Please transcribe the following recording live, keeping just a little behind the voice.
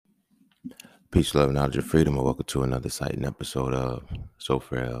Peace, love, knowledge, and freedom, and welcome to another exciting episode of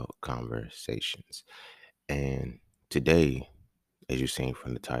Frail Conversations. And today, as you've seen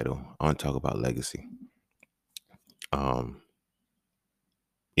from the title, I want to talk about legacy. Um,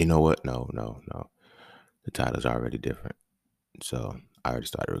 you know what? No. The title's already different. So I already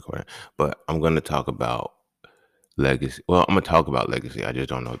started recording. But I'm going to talk about legacy. Well, I'm going to talk about legacy. I just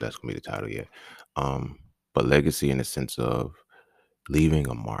don't know if that's going to be the title yet. But legacy in the sense of leaving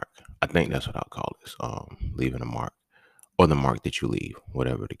a mark. I think that's what I'll call this. Leaving a mark. Or the mark that you leave,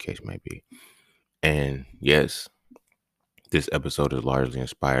 whatever the case may be. And yes, this episode is largely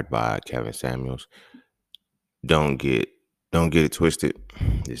inspired by Kevin Samuels. Don't get it twisted.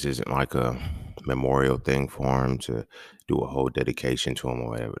 This isn't like a memorial thing for him to do a whole dedication to him or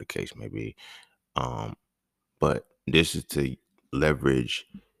whatever the case may be. But this is to leverage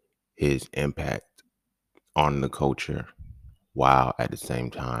his impact on the culture while at the same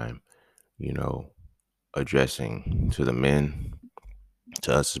time, addressing to the men,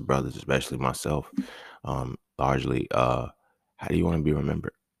 to us as brothers, especially myself, largely, how do you want to be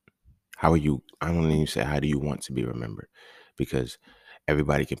remembered? How are you? I don't even say how do you want to be remembered, because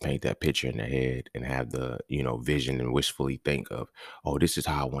everybody can paint that picture in their head and have the vision and wishfully think of, oh, this is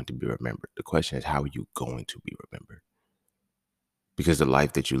how I want to be remembered. The question is, how are you going to be remembered? Because the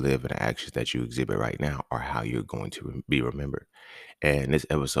life that you live and the actions that you exhibit right now are how you're going to be remembered. And this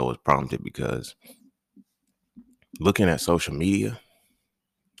episode was prompted because looking at social media,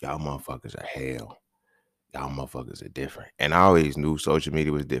 y'all motherfuckers are hell. Y'all motherfuckers are different. And I always knew social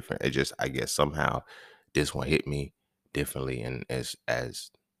media was different. It just, I guess somehow this one hit me differently, and as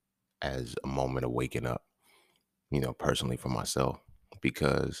a moment of waking up, personally for myself,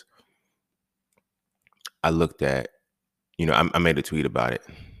 because I looked at, I made a tweet about it.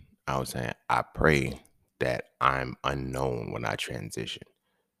 I was saying, I pray that I'm unknown when I transition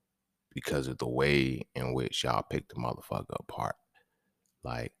because of the way in which y'all pick the motherfucker apart.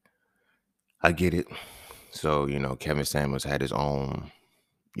 Like, I get it. So, Kevin Samuels had his own,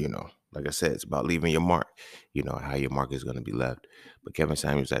 like I said, it's about leaving your mark, how your mark is going to be left. But Kevin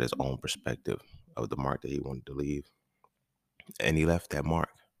Samuels had his own perspective of the mark that he wanted to leave. And he left that mark.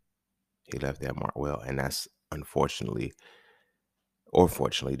 He left that mark well. And that's unfortunately, or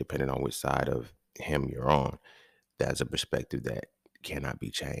fortunately, depending on which side of him you're on, that's a perspective that cannot be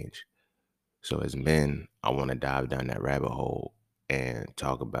changed. So as men, I want to dive down that rabbit hole and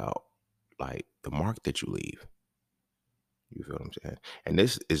talk about like the mark that you leave. You feel what I'm saying? And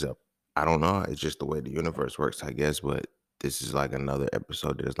this is I don't know, it's just the way the universe works, I guess, but this is like another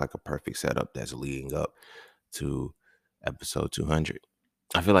episode that is like a perfect setup that's leading up to episode 200.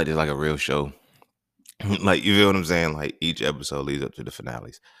 I feel like there's like a real show. Like, you feel what I'm saying? Like each episode leads up to the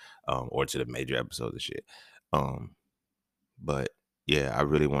finales, or to the major episodes of shit. But yeah, I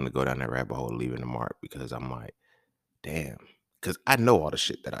really want to go down that rabbit hole, leaving the mark, because I'm like, damn, because I know all the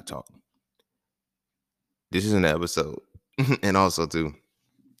shit that I talk. This is an episode, and also too,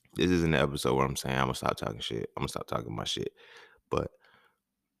 this isn't an episode where I'm saying I'm gonna stop talking shit. I'm gonna stop talking my shit, but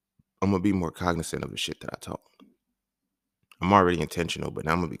I'm gonna be more cognizant of the shit that I talk. I'm already intentional, but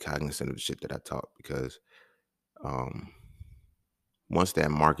now I'm gonna be cognizant of the shit that I talk, because once that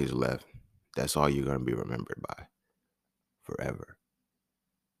mark is left, that's all you're gonna be remembered by forever.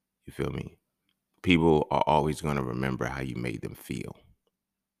 You feel me? People are always gonna remember how you made them feel.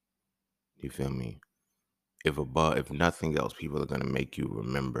 You feel me? If nothing else, people are gonna make you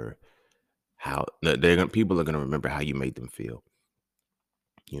remember people are gonna remember how you made them feel.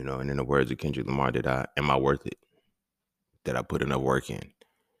 And in the words of Kendrick Lamar, am I worth it? Did I put enough work in?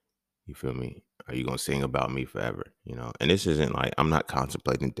 You feel me? Are you gonna sing about me forever? And this isn't like, I'm not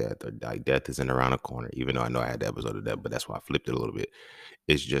contemplating death, or like death isn't around the corner, even though I know I had the episode of that, but that's why I flipped it a little bit.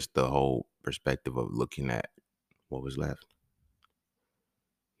 It's just the whole perspective of looking at what was left.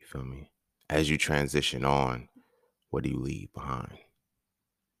 You feel me? As you transition on, what do you leave behind?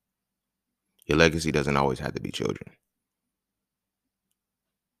 Your legacy doesn't always have to be children.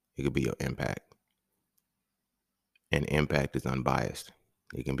 It could be your impact. And impact is unbiased.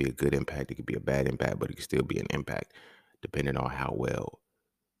 It can be a good impact, it could be a bad impact, but it can still be an impact depending on how well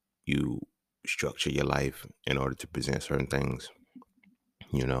you structure your life in order to present certain things,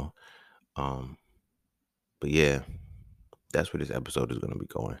 you know. But yeah, that's where this episode is going to be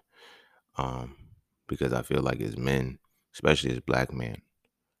going. Because I feel like as men, especially as black men,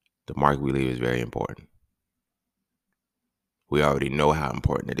 the mark we leave is very important. We already know how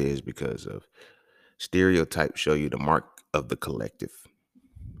important it is because of stereotypes show you the mark of the collective.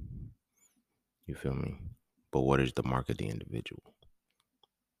 You feel me? But what is the mark of the individual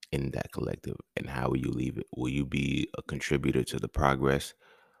in that collective, and how will you leave it? Will you be a contributor to the progress,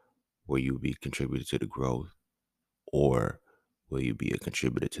 Will you be contributor to the growth, or will you be a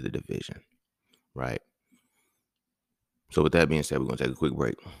contributor to the division? Right. So with that being said, we're gonna take a quick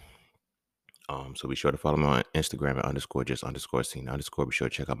break. So be sure to follow me on Instagram at _just_scene_. Be sure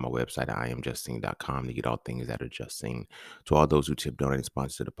to check out my website at IamJustScene.com to get all things that are just seen. To all those who tip, donate, and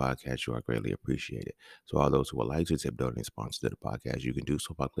sponsor the podcast, you are greatly appreciated. To all those who would like to tip, donate, and sponsor the podcast, you can do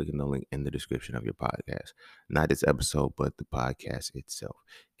so by clicking the link in the description of your podcast. Not this episode, but the podcast itself.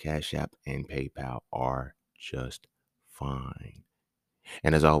 Cash App and PayPal are just fine.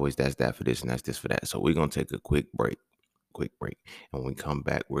 And as always, that's that for this and that's this for that. So we're gonna take a quick break. And when we come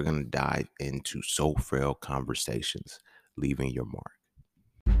back, we're going to dive into so frail conversations, leaving your mark.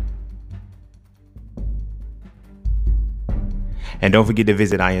 And don't forget to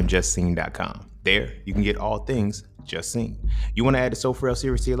visit IamJustScene.com. There, you can get all things Just Seen. You want to add the So Frail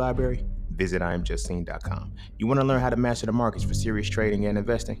series to your library? Visit IamJustScene.com. You want to learn how to master the markets for serious trading and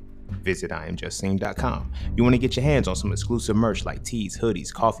investing? Visit IamJustScene.com. You want to get your hands on some exclusive merch like tees,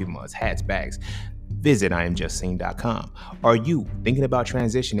 hoodies, coffee mugs, hats, bags? Visit IamJustScene.com. Are you thinking about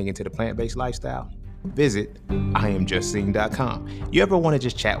transitioning into the plant-based lifestyle? Visit IamJustScene.com. You ever want to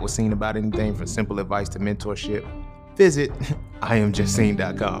just chat with Scene about anything from simple advice to mentorship? Visit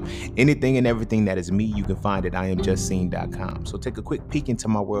IamJustScene.com. Anything and everything that is me, you can find at IamJustScene.com. So take a quick peek into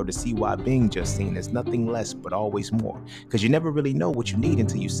my world to see why being just seen is nothing less but always more. Because you never really know what you need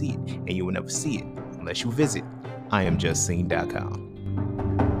until you see it, and you will never see it unless you visit IamJustScene.com.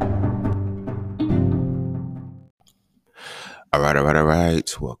 All right.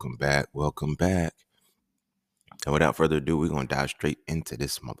 Welcome back. And without further ado, we're gonna dive straight into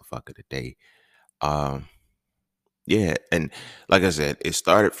this motherfucker today. Yeah, and like I said, it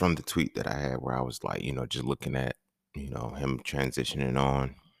started from the tweet that I had where I was like, just looking at, him transitioning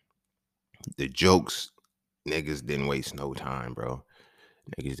on. The jokes, niggas didn't waste no time, bro.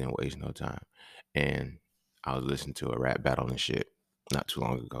 Niggas didn't waste no time. And I was listening to a rap battle and shit not too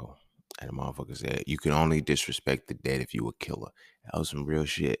long ago. And the motherfucker said, you can only disrespect the dead if you a killer. That was some real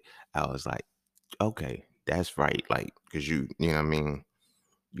shit. I was like, okay, that's right. Like, cause you know what I mean?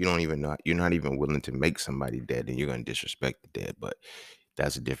 You don't even know, you're not even willing to make somebody dead and you're going to disrespect the dead. But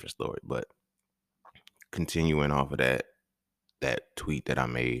that's a different story. But continuing off of that tweet that I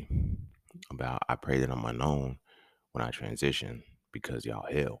made about, I pray that I'm unknown when I transition because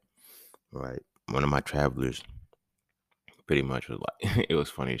y'all hell, right? One of my travelers pretty much was like, it was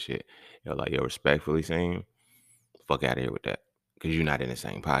funny as shit. It was like, yo, respectfully saying, fuck out of here with that. Cause you're not in the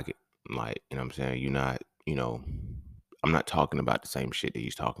same pocket. Like, you know what I'm saying? You're not, I'm not talking about the same shit that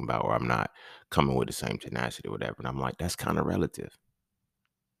he's talking about, or I'm not coming with the same tenacity or whatever. And I'm like, that's kind of relative.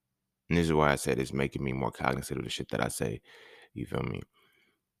 And this is why I said it's making me more cognizant of the shit that I say. You feel me?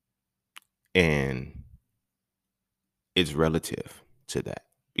 And it's relative to that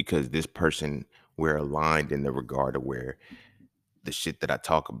because this person, we're aligned in the regard of where the shit that I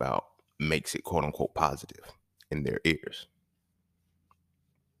talk about makes it quote unquote positive in their ears.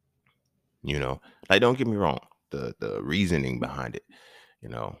 Like, don't get me wrong, the reasoning behind it,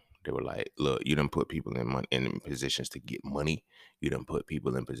 they were like, look, you done put people in positions to get money. You done put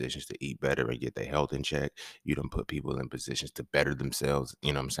people in positions to eat better and get their health in check. You done put people in positions to better themselves,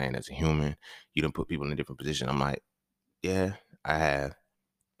 you know what I'm saying, as a human. You done put people in a different position. I'm like, yeah, I have.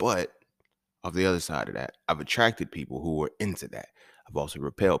 But of the other side of that, I've attracted people who were into that. I've also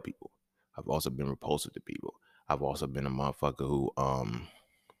repelled people. I've also been repulsive to people. I've also been a motherfucker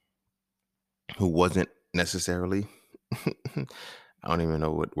who wasn't necessarily I don't even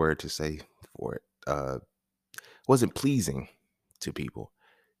know what word to say for it. Wasn't pleasing to people.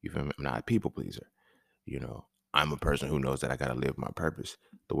 You feel me? I'm not a people pleaser. I'm a person who knows that I gotta live my purpose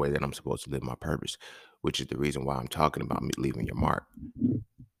the way that I'm supposed to live my purpose, which is the reason why I'm talking about me leaving your mark.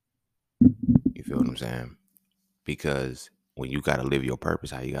 You feel what I'm saying? Because when you gotta live your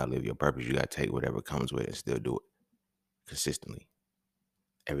purpose, how you gotta live your purpose, you gotta take whatever comes with it and still do it consistently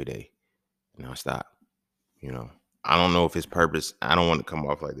every day. Stop. I don't know if his purpose, I don't want to come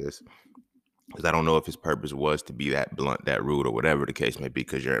off like this because I don't know if his purpose was to be that blunt, that rude, or whatever the case may be,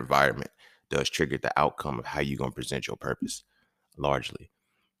 because your environment does trigger the outcome of how you're going to present your purpose largely,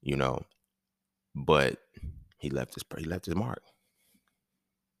 but he left his mark.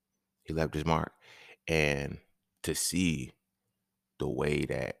 He left his mark. And to see the way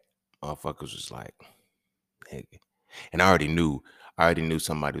that motherfuckers was like, nigga. And I already knew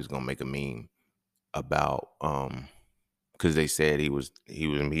somebody was going to make a meme about, because they said he was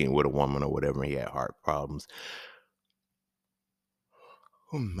meeting with a woman or whatever, and he had heart problems.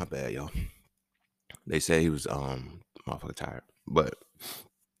 My bad, y'all. They say he was motherfucker tired, but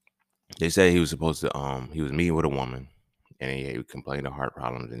they say he was supposed to he was meeting with a woman, And he complained of heart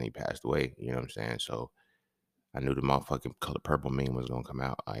problems and he passed away. You know what I'm saying? So I knew the motherfucking Color Purple meme was gonna come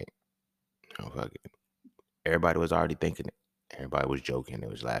out. Like, you know, fucking everybody was already thinking it. Everybody was joking. They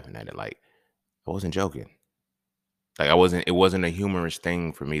was laughing at it. Like, I wasn't joking. Like, it wasn't a humorous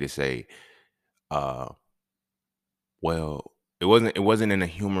thing for me to say, uh, well, it wasn't in a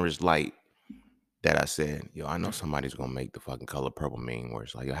humorous light that I said, yo, I know somebody's gonna make the fucking Color Purple meme where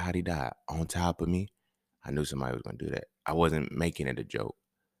it's like, yo, how'd he die? On top of me? I knew somebody was gonna do that. I wasn't making it a joke.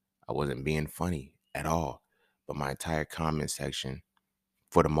 I wasn't being funny at all. But my entire comment section,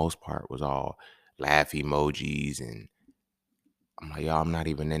 for the most part, was all laugh emojis, and I'm like, y'all, I'm not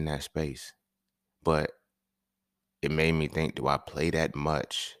even in that space. But it made me think, do I play that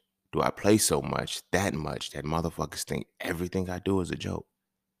much? Do I play so much, that motherfuckers think everything I do is a joke?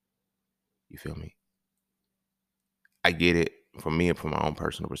 You feel me? I get it. For me and from my own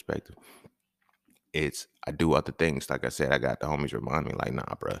personal perspective, it's I do other things. Like I said, I got the homies remind me, like,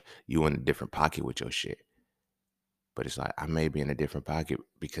 nah, bro, you in a different pocket with your shit. But it's like I may be in a different pocket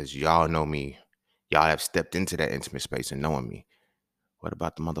because y'all know me. Y'all have stepped into that intimate space and knowing me. What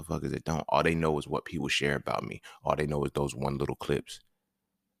about the motherfuckers that don't? All they know is what people share about me. All they know is those one little clips.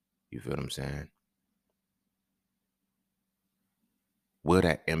 You feel what I'm saying? Will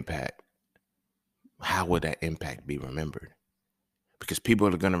that impact? How will that impact be remembered? Because people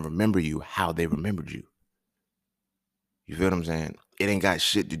are gonna remember you how they remembered you. You feel what I'm saying? It ain't got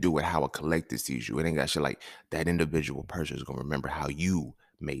shit to do with how a collective sees you. It ain't got shit like that individual person is gonna remember how you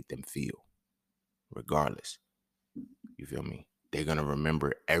made them feel, regardless. You feel me? They're gonna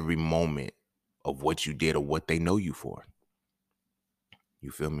remember every moment of what you did or what they know you for.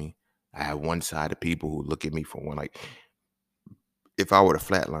 You feel me? I have one side of people who look at me for one, like, if I were to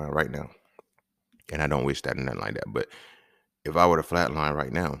flatline right now, and I don't wish that or nothing like that, but if I were to flatline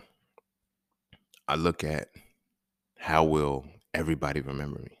right now, I look at how will everybody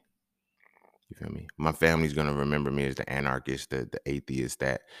remember me? You feel me? My family's gonna remember me as the anarchist, the atheist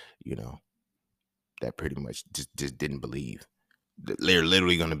that, you know, that pretty much just didn't believe. They're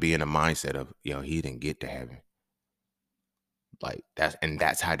literally gonna be in a mindset of, yo, he didn't get to heaven. Like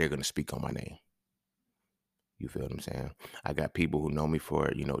that's how they're gonna speak on my name. You feel what I'm saying? I got people who know me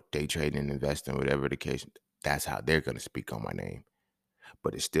for, day trading and investing, whatever the case. That's how they're gonna speak on my name.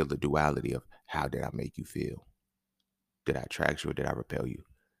 But it's still the duality of how did I make you feel? Did I attract you or did I repel you?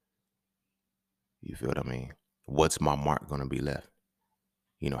 You feel what I mean? What's my mark gonna be left?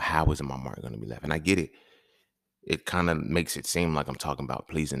 How is my mark gonna be left? And I get it. It kind of makes it seem like I'm talking about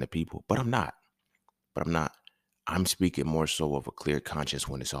pleasing the people, but I'm not. But I'm not. I'm speaking more so of a clear conscience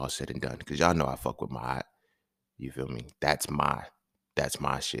when it's all said and done. Because y'all know I fuck with my eye. You feel me? That's my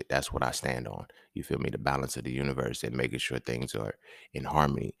shit. That's what I stand on. You feel me? The balance of the universe and making sure things are in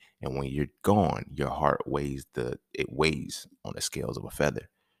harmony. And when you're gone, your heart weighs on the scales of a feather.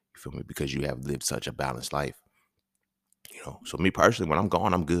 You feel me? Because you have lived such a balanced life. So me personally, when I'm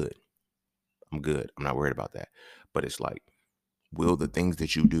gone, I'm good. I'm good. I'm not worried about that. But it's like, will the things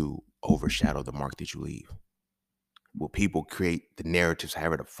that you do overshadow the mark that you leave? Will people create the narratives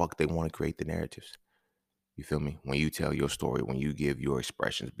however the fuck they want to create the narratives? You feel me? When you tell your story, when you give your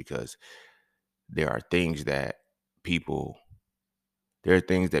expressions, because there are things that people,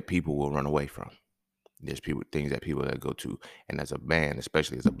 will run away from. There's things that people that go to. And as a man,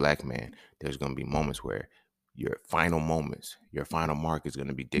 especially as a black man, there's going to be moments where your final moments, your final mark is going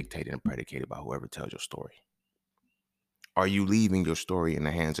to be dictated and predicated by whoever tells your story. Are you leaving your story in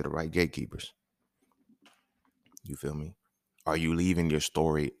the hands of the right gatekeepers? You feel me? Are you leaving your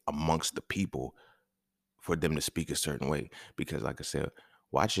story amongst the people for them to speak a certain way? Because like I said,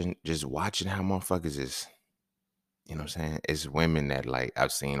 just watching how motherfuckers is, you know what I'm saying? It's women that, like,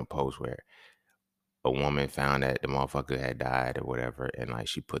 I've seen a post where a woman found that the motherfucker had died or whatever, and like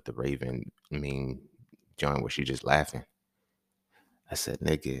she put the Raven meme joint where she just laughing. I said,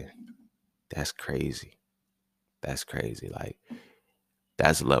 nigga, that's crazy. That's crazy. Like,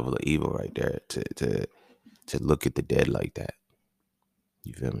 that's a level of evil right there to look at the dead like that.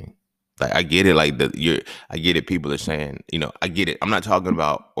 You feel me? Like, I get it. Like, I get it. People are saying, I get it. I'm not talking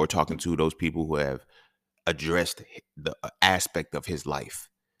about or talking to those people who have addressed the aspect of his life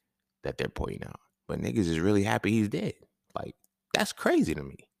that they're pointing out. But niggas is really happy he's dead. Like, that's crazy to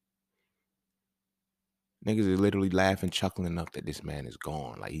me. Niggas is literally laughing, chuckling enough that this man is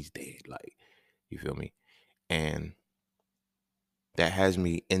gone. Like, he's dead. Like, you feel me? And that has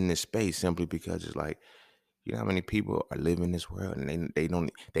me in this space simply because it's like, how many people are living in this world and they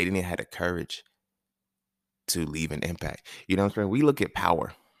didn't have the courage to leave an impact. You know what I'm saying? We look at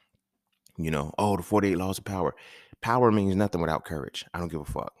power, the 48 laws of power. Power means nothing without courage. I don't give a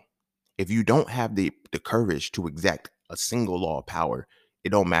fuck. If you don't have the courage to exact a single law of power, it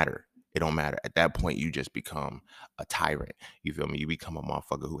don't matter. It don't matter. At that point, you just become a tyrant. You feel me? You become a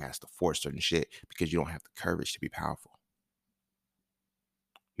motherfucker who has to force certain shit because you don't have the courage to be powerful.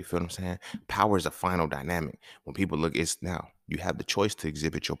 You feel what I'm saying? Power is a final dynamic. When people look, it's now you have the choice to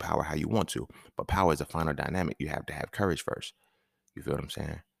exhibit your power how you want to, but power is a final dynamic. You have to have courage first. You feel what I'm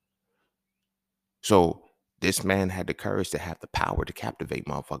saying? So this man had the courage to have the power to captivate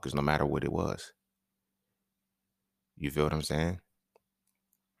motherfuckers no matter what it was. You feel what I'm saying?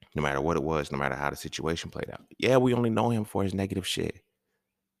 No matter what it was, no matter how the situation played out. Yeah, we only know him for his negative shit.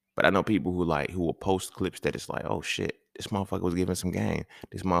 But I know people who will post clips that it's like, oh shit, this motherfucker was giving some game.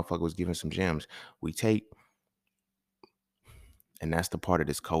 This motherfucker was giving some gems. We take, and that's the part of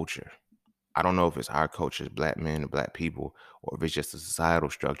this culture. I don't know if it's our culture as black men and black people, or if it's just a societal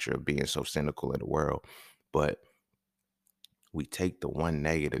structure of being so cynical in the world. But we take the one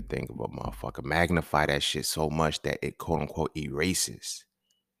negative thing of a motherfucker, magnify that shit so much that it quote unquote erases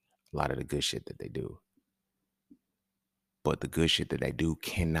a lot of the good shit that they do. But the good shit that they do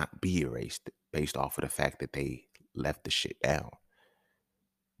cannot be erased based off of the fact that they left the shit down.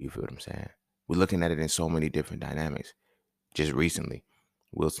 You feel what I'm saying? We're looking at it in so many different dynamics. Just recently,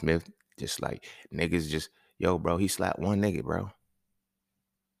 Will Smith, just like niggas just, yo, bro, he slapped one nigga, bro.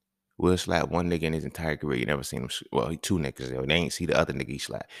 Will slapped one nigga in his entire career. You never seen him. Well, he two niggas. Yo. They ain't see the other nigga he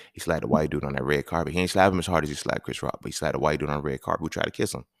slapped. He slapped the white dude on that red carpet. He ain't slapped him as hard as he slapped Chris Rock, but he slapped the white dude on the red carpet who tried to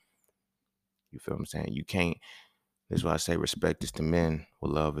kiss him. You feel what I'm saying? You can't. That's why I say respect is to men,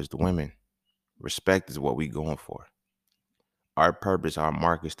 what love is to women. Respect is what we going for. Our purpose, our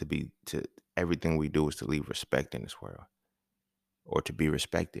mark is to everything we do is to leave respect in this world or to be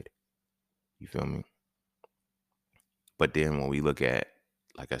respected. You feel me? But then when we look at,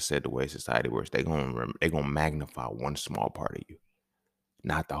 like I said, the way society works, they gonna magnify one small part of you,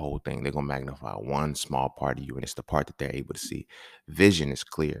 not the whole thing. They're gonna magnify one small part of you, and it's the part that they're able to see. Vision is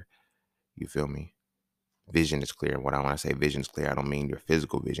clear. You feel me? Vision is clear. And when I say vision is clear, I don't mean your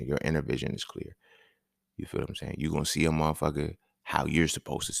physical vision. Your inner vision is clear. You feel what I'm saying? You're gonna see a motherfucker how you're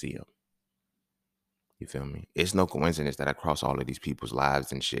supposed to see him. You feel me? It's no coincidence that I cross all of these people's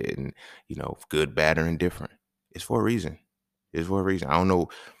lives and shit, and good, bad, or indifferent. It's for a reason. It's for a reason. I don't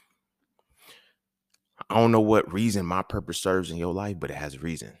know what reason my purpose serves in your life, but it has a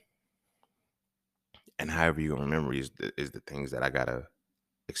reason. And however you remember is the things that I gotta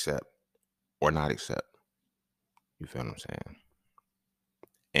accept or not accept. You feel what I'm saying?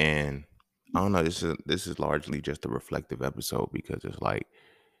 And I don't know. This is largely just a reflective episode because it's like,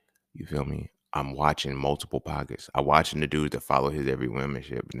 you feel me? I'm watching multiple pockets. I'm watching the dudes that follow his every whim and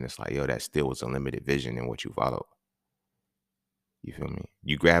shit, and it's like, yo, that still was a limited vision in what you follow. You feel me?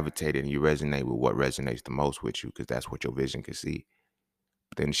 You gravitate and you resonate with what resonates the most with you because that's what your vision can see.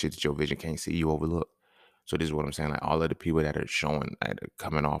 But then the shit that your vision can't see, you overlook. So this is what I'm saying. Like all of the people that are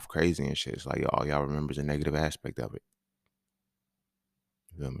coming off crazy and shit, it's like, all y'all remember is a negative aspect of it.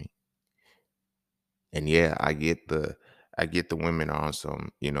 You feel me? And yeah, I get the women on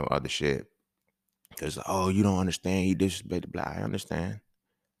some, other shit. Cause you don't understand. He disrespected black. I understand.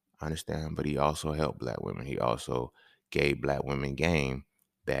 But he also helped black women. He also gave black women game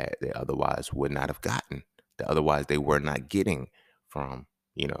that they otherwise would not have gotten. That otherwise they were not getting from,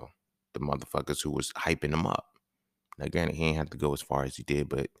 the motherfuckers who was hyping them up. Now, granted, he ain't have to go as far as he did,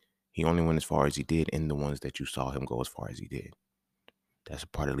 but he only went as far as he did in the ones that you saw him go as far as he did. That's a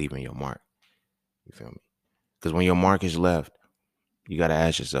part of leaving your mark. You feel me? Because when your mark is left, you got to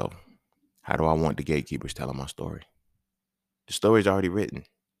ask yourself, how do I want the gatekeepers telling my story? The story's already written.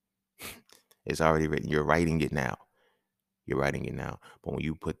 It's already written. You're writing it now. But when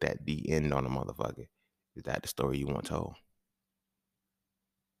you put that the end on a motherfucker, is that the story you want told?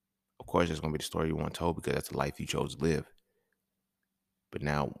 Of course, it's going to be the story you want told because that's the life you chose to live. But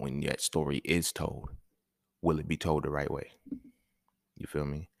now when that story is told, will it be told the right way? You feel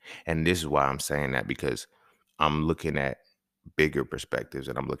me? And this is why I'm saying that, because I'm looking at bigger perspectives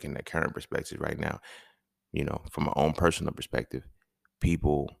and I'm looking at current perspectives right now. From my own personal perspective,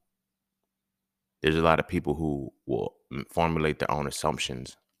 there's a lot of people who will formulate their own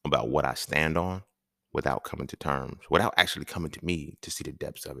assumptions about what I stand on without coming to terms, without actually coming to me to see the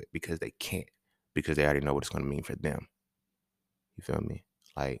depths of it, because they can't, because they already know what it's going to mean for them. You feel me?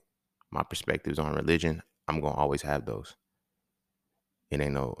 Like my perspectives on religion, I'm going to always have those. It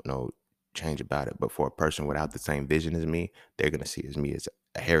ain't no change about it. But for a person without the same vision as me, they're going to see me as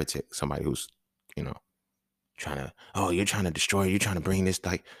a heretic, somebody who's, trying to, you're trying to destroy, you're trying to bring this,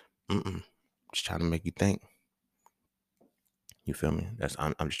 like, just trying to make you think. You feel me?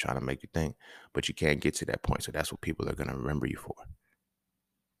 I'm just trying to make you think, but you can't get to that point. So that's what people are going to remember you for.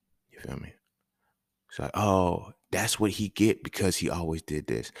 You feel me? It's like, That's what he get because he always did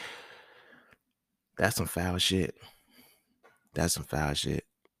this. That's some foul shit. That's some foul shit.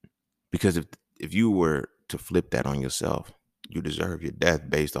 Because if you were to flip that on yourself, you deserve your death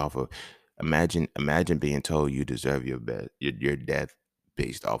based off of imagine being told you deserve your death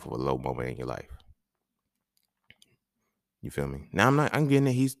based off of a low moment in your life. You feel me? Now I'm getting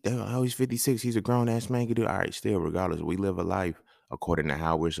it. He's 56. He's a grown ass man. Can do all right. Still, regardless, we live a life according to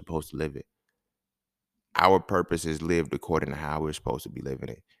how we're supposed to live it. Our purpose is lived according to how we're supposed to be living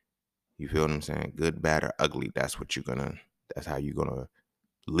it. You feel what I'm saying? Good, bad, or ugly. That's how you're gonna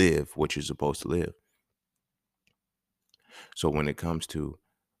live what you're supposed to live. So when it comes to,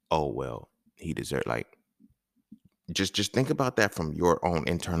 oh well, he deserved, like, just think about that from your own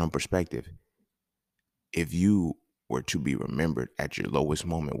internal perspective. If you were to be remembered at your lowest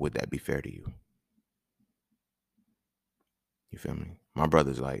moment, would that be fair to you? You feel me? My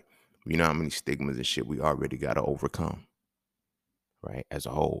brother's like, you know how many stigmas and shit we already got to overcome, right? As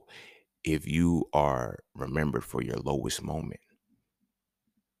a whole, if you are remembered for your lowest moment,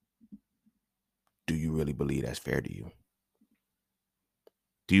 do you really believe that's fair to you?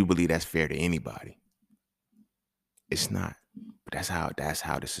 Do you believe that's fair to anybody? It's not. But that's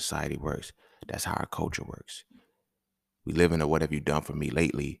how the society works. That's how our culture works. We live in a what have you done for me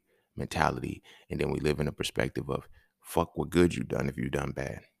lately mentality, and then we live in a perspective of fuck what good you done if you done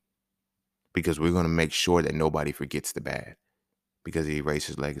bad. Because we're gonna make sure that nobody forgets the bad because he erased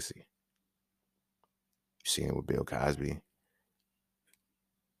his legacy. You've seen it with Bill Cosby.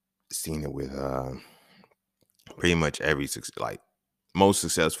 Seen it with pretty much like most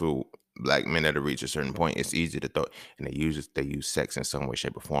successful black men that have reached a certain point. It's easy to throw, and they use sex in some way,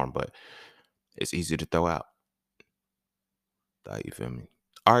 shape, or form, but it's easy to throw out. Like, you feel me?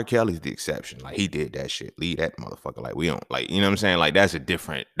 R. Kelly's the exception. Like, he did that shit. Leave that motherfucker. Like, we don't, like, you know what I'm saying? Like, that's a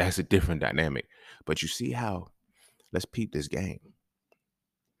different dynamic. But you see how, let's peep this game.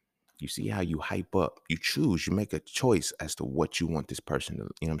 You see how you hype up, you choose, you make a choice as to what you want this person to,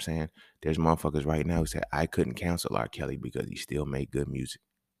 you know what I'm saying? There's motherfuckers right now who say, I couldn't cancel R. Kelly because he still made good music.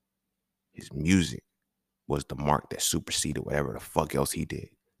 His music was the mark that superseded whatever the fuck else he did.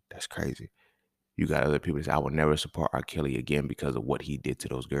 That's crazy. You got other people that say, I will never support R. Kelly again because of what he did to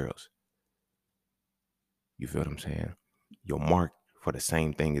those girls. You feel what I'm saying? Your mark for the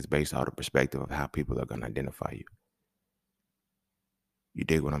same thing is based on the perspective of how people are going to identify you. You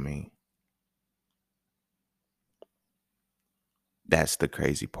dig what I mean? That's the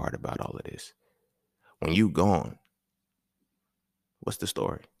crazy part about all of this. When you gone, what's the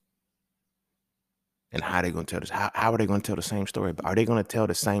story? And how are they going to tell this? How are they going to tell the same story? Are they going to tell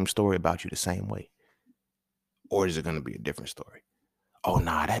the same story about you the same way? Or is it going to be a different story? Oh,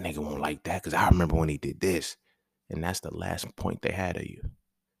 nah, that nigga won't like that because I remember when he did this. And that's the last point they had of you.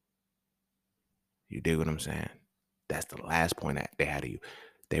 You dig what I'm saying? That's the last point that they had of you.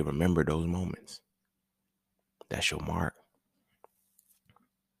 They remember those moments. That's your mark.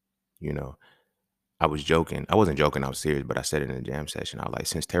 You know, I was joking. I wasn't joking. I was serious, but I said it in a jam session. I was like,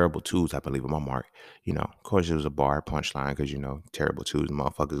 since Terrible Twos, I believe in my mark. You know, of course, it was a bar punchline because, you know, Terrible Twos,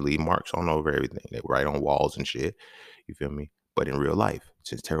 motherfuckers leave marks on over everything. They write on walls and shit. You feel me? But in real life,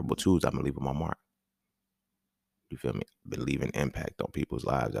 since Terrible Twos, I believe in my mark. You feel me? I believe in impact on people's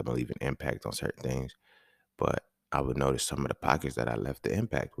lives. I believe in impact on certain things. But I would notice some of the pockets that I left the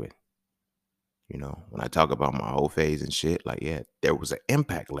impact with. You know, when I talk about my whole phase and shit, like, yeah, there was an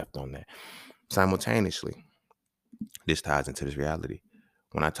impact left on that. Simultaneously, this ties into this reality.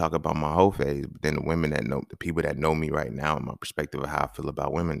 When I talk about my whole phase, but then the people that know me right now, and my perspective of how I feel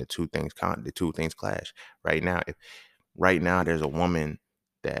about women, the two things clash. Right now there's a woman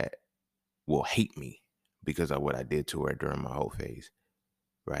that will hate me because of what I did to her during my whole phase,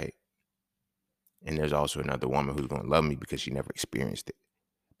 right? And there's also another woman who's gonna love me because she never experienced it.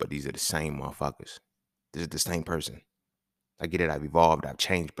 But these are the same motherfuckers. This is the same person. I get it. I've evolved. I've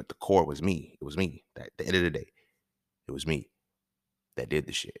changed, but the core was me. It was me. At the end of the day, it was me that did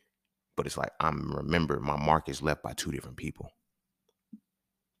the shit. But it's like remember my mark is left by two different people.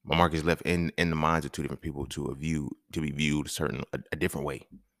 My mark is left in the minds of two different people to be viewed a different way.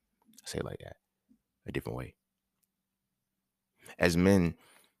 I say it like that, a different way. As men,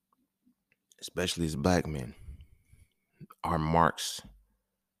 especially as black men, our marks,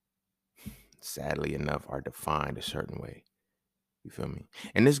 sadly enough, are defined a certain way. You feel me?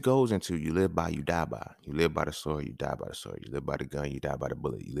 And this goes into you live by, you die by. You live by the sword, you die by the sword. You live by the gun, you die by the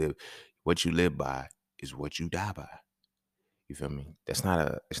bullet. What you live by is what you die by. You feel me? It's not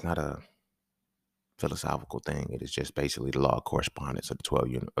a philosophical thing. It is just basically the law of correspondence of the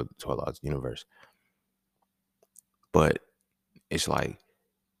 12 laws universe. But it's like,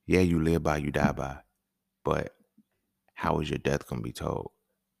 yeah, you live by, you die by. But how is your death gonna be told?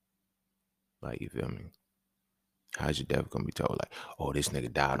 Like, you feel me? How's your death gonna be told? Like, oh, this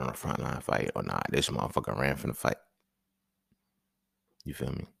nigga died on a frontline fight, or nah, this motherfucker ran from the fight. You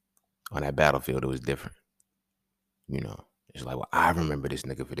feel me? On that battlefield, it was different. You know, it's like, well, I remember this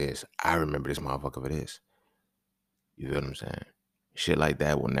nigga for this. I remember this motherfucker for this. You feel what I'm saying? Shit like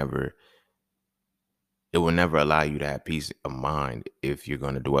that will never, it will never allow you to have peace of mind if you're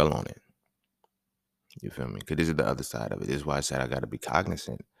gonna dwell on it. You feel me? Because this is the other side of it. This is why I said I gotta be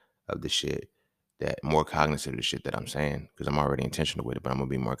cognizant of the shit that more cognizant of the shit that I'm saying. Because I'm already intentional with it, but I'm gonna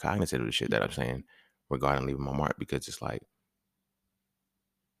be more cognizant of the shit that I'm saying regarding leaving my mark. Because it's like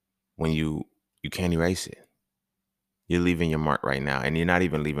when you can't erase it. You're leaving your mark right now, and you're not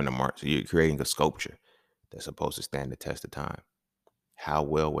even leaving a mark. So you're creating a sculpture that's supposed to stand the test of time. How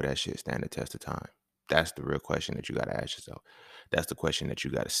well will that shit stand the test of time? That's the real question that you got to ask yourself. That's the question that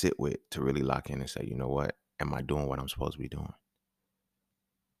you got to sit with to really lock in and say, you know what? Am I doing what I'm supposed to be doing?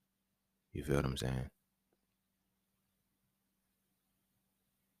 You feel what I'm saying?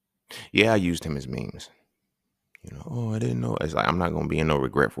 Yeah, I used him as memes. You know, oh, I didn't know. It's like, I'm not going to be in no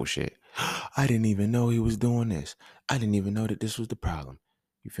regretful shit. I didn't even know he was doing this. I didn't even know that this was the problem.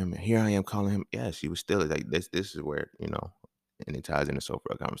 You feel me? Here I am calling him. Yes, he was still like this. This is where, you know, and it ties into soul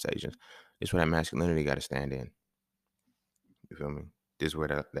conversations. This is where that masculinity got to stand in. You feel me? This is where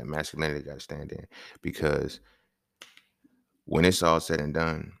that masculinity got to stand in. Because when it's all said and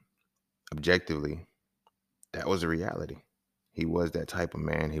done, objectively, that was a reality. He was that type of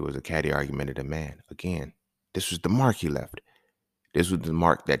man. He was a catty, argumentative man. Again, this was the mark he left. This was the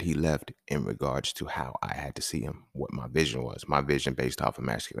mark that he left in regards to how I had to see him, what my vision was. My vision based off of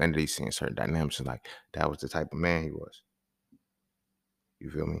masculinity, seeing certain dynamics, and like that was the type of man he was. You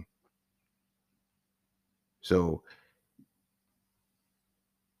feel me? So,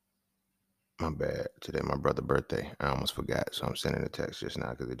 my bad. Today, my brother's birthday. I almost forgot, so I'm sending a text just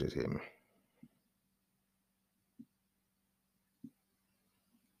now because it just hit me.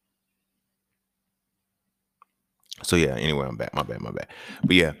 So yeah. Anyway, I'm back. My bad. My bad.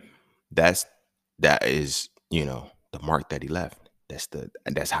 But yeah, that's that is the mark that he left.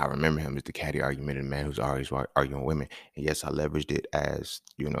 That's how I remember him, is the catty, argumentative man who's always arguing with women. And yes, I leveraged it as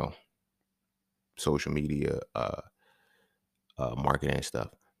social media, marketing and stuff,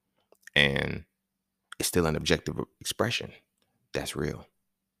 and it's still an objective expression. That's real.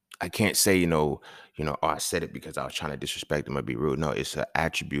 I can't say, oh, I said it because I was trying to disrespect him or be rude. No, it's an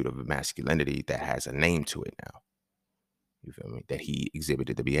attribute of masculinity that has a name to it now. You feel me? That he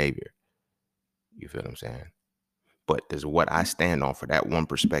exhibited the behavior. You feel what I'm saying? But does what I stand on for that one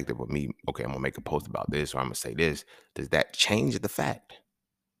perspective of me, okay, I'm gonna make a post about this or I'm gonna say this, does that change the fact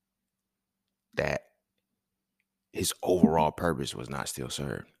that his overall purpose was not still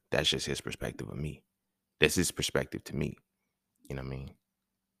served? That's just his perspective of me. That's his perspective to me. You know what I mean?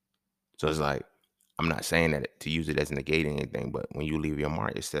 So it's like, I'm not saying that to use it as negating anything, but when you leave your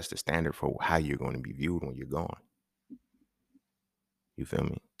mark, it sets the standard for how you're going to be viewed when you're gone. You feel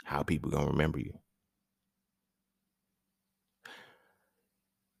me? How people gonna remember you.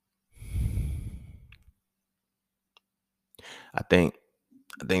 I think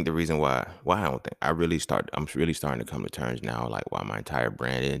the reason why I don't think I'm really starting to come to terms now, like why my entire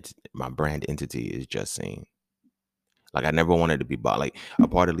my brand entity is just seen. Like I never wanted to be bought. Like a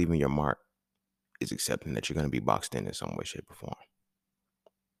part of leaving your mark is accepting that you're gonna be boxed in some way, shape, or form.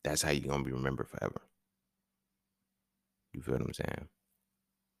 That's how you're gonna be remembered forever. You feel what I'm saying?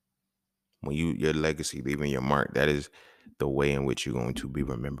 When your legacy, leaving your mark, that is the way in which you're going to be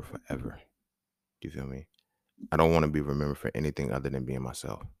remembered forever. You feel me? I don't want to be remembered for anything other than being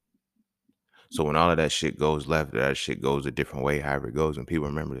myself. So when all of that shit goes left, that shit goes a different way, however it goes, and people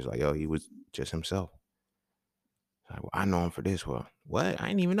remember, it's like, yo, he was just himself. Like, well, I know him for this. Well, what? I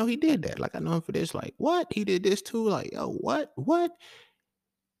didn't even know he did that. Like, I know him for this. Like, what? He did this too. Like, yo, what? What?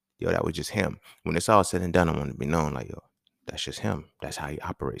 Yo, that was just him. When it's all said and done, I want to be known. Like, yo, that's just him. That's how he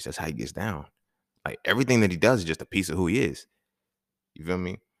operates. That's how he gets down. Like everything that he does is just a piece of who he is. You feel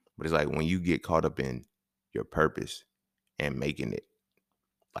me? But it's like when you get caught up in your purpose and making it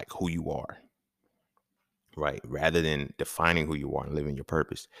like who you are, right? Rather than defining who you are and living your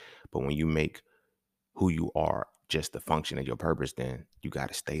purpose. But when you make who you are just the function of your purpose, then you got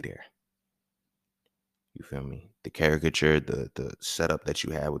to stay there. You feel me? The caricature, the setup that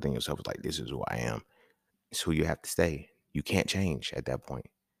you have within yourself is like, this is who I am. It's who you have to stay. You can't change at that point.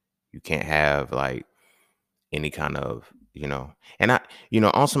 You can't have like any kind of, and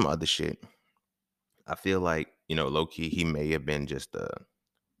on some other shit, I feel like, low key, he may have been just a,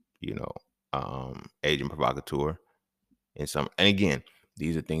 you know, agent provocateur and again,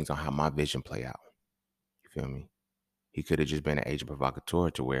 these are things on how my vision play out. You feel me? He could have just been an agent provocateur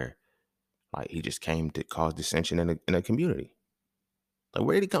to where like he just came to cause dissension in a community. Like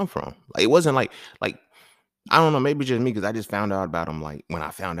where did he come from? Like it wasn't like I don't know, maybe just me because I just found out about him like when I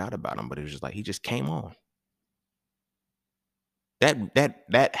found out about him, but it was just like he just came on.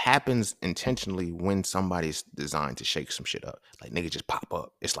 That happens intentionally when somebody's designed to shake some shit up. Like nigga just pop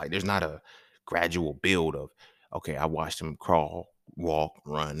up. It's like there's not a gradual build of okay, I watched him crawl, walk,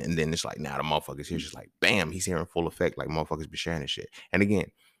 run, and then it's like now the motherfuckers here just like bam, he's here in full effect. Like motherfuckers be sharing this shit. And again,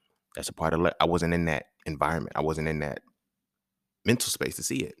 that's a part of I wasn't in that environment. I wasn't in that mental space to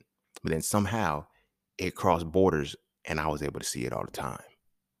see it. But then somehow it crossed borders and I was able to see it all the time.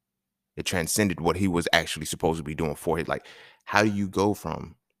 It transcended what he was actually supposed to be doing for it. Like, how do you go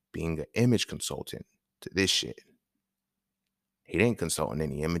from being an image consultant to this shit? He didn't consult in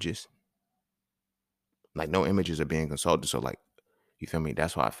any images. Like, no images are being consulted. So, like, you feel me?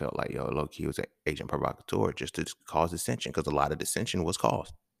 That's why I felt like, yo, low key was an agent provocateur just to cause dissension because a lot of dissension was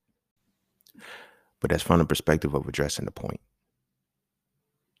caused. But that's from the perspective of addressing the point.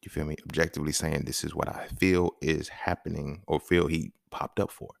 You feel me? Objectively saying this is what I feel is happening or feel he popped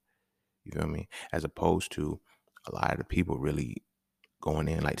up for. You feel me? As opposed to a lot of the people really going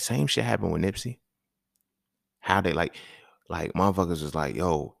in. Like the same shit happened with Nipsey. How they like motherfuckers was like,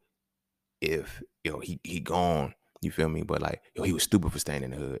 yo, if he gone, you feel me? But like, yo, he was stupid for staying in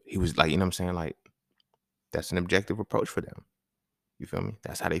the hood. He was like, you know what I'm saying? Like, that's an objective approach for them. You feel me?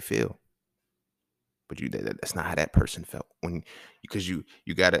 That's how they feel. But that's not how that person felt when because you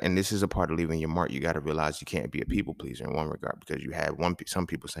gotta, and this is a part of leaving your mark. You gotta realize you can't be a people pleaser in one regard because you had some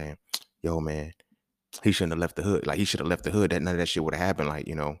people saying, yo, man, he shouldn't have left the hood. Like he should have left the hood. That none of that shit would have happened. Like,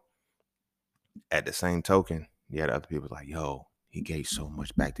 at the same token, you had other people like, yo, he gave so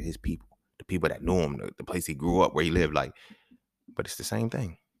much back to his people, the people that knew him, the place he grew up, where he lived. Like, but it's the same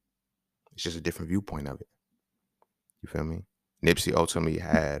thing. It's just a different viewpoint of it. You feel me? Nipsey ultimately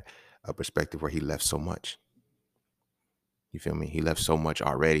had a perspective where he left so much. You feel me? He left so much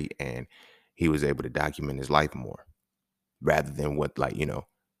already, and he was able to document his life more, rather than what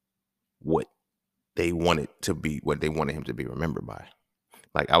what they wanted to be, what they wanted him to be remembered by.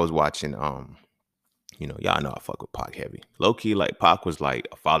 Like I was watching, y'all know I fuck with Pac heavy. Low key, like Pac was like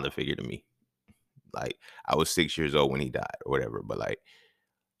a father figure to me. Like I was 6 years old when he died or whatever, but like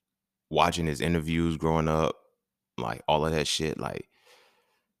watching his interviews growing up, like all of that shit, like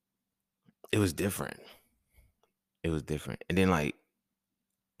it was different. It was different. And then like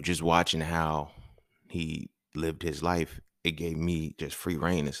just watching how he lived his life, it gave me just free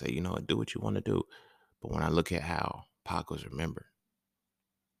reign to say, do what you want to do. But when I look at how Pac was remembered,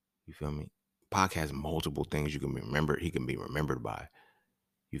 you feel me? Pac has multiple things you can remember. He can be remembered by.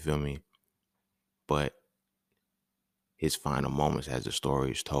 You feel me? But his final moments, as the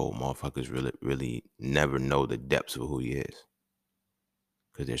story is told, motherfuckers really, really never know the depths of who he is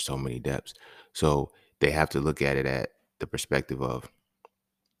because there's so many depths. So they have to look at it at the perspective of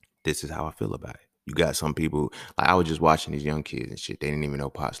this is how I feel about it. You got some people, like I was just watching these young kids and shit. They didn't even know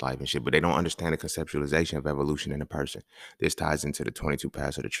Pac's life and shit, but they don't understand the conceptualization of evolution in a person. This ties into the 22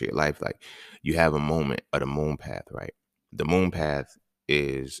 paths of the tree of life. Like you have a moment of the moon path, right? The moon path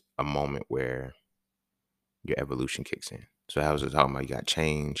is a moment where your evolution kicks in. So I was just talking about you got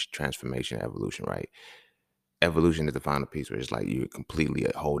change, transformation, evolution, right? Evolution is the final piece where it's like you're completely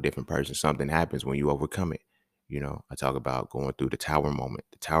a whole different person. Something happens when you overcome it. I talk about going through the tower moment.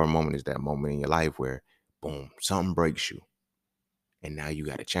 The tower moment is that moment in your life where, boom, something breaks you. And now you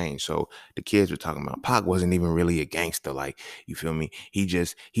got to change. So the kids were talking about Pac wasn't even really a gangster. Like, you feel me? He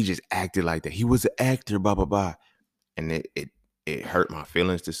just acted like that. He was an actor, blah, blah, blah. And it hurt my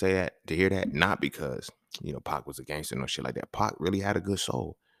feelings to say that, to hear that. Not because, Pac was a gangster no shit like that. Pac really had a good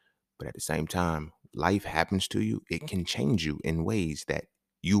soul. But at the same time, life happens to you. It can change you in ways that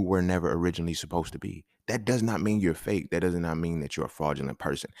you were never originally supposed to be. That does not mean you're fake. That does not mean that you're a fraudulent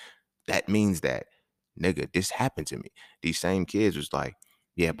person. That means that, nigga, this happened to me. These same kids was like,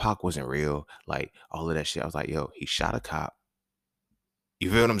 yeah, Pac wasn't real. Like, all of that shit. I was like, yo, he shot a cop. You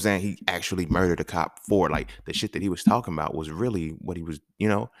feel what I'm saying? He actually murdered a cop for like the shit that he was talking about was really what he was,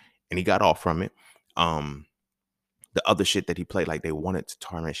 and he got off from it. The other shit that he played, like they wanted to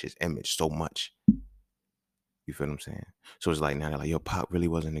tarnish his image so much. You feel what I'm saying? So it's like now they're like, yo, Pac really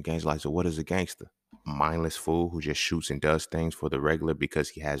wasn't a gangster. Like, so what is a gangster? A mindless fool who just shoots and does things for the regular because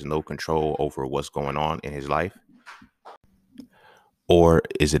he has no control over what's going on in his life? Or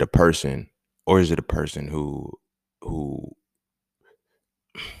is it a person? Or is it a person who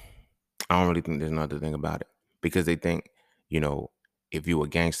I don't really think there's another thing about it because they think, if you a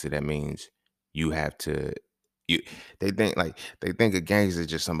gangster, that means you have to. You they think a gangster is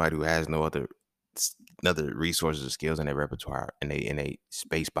just somebody who has no other another resources or skills in their repertoire and they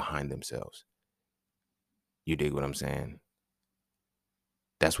space behind themselves. You dig what I'm saying?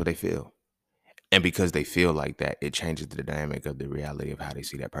 That's what they feel. And because they feel like that, it changes the dynamic of the reality of how they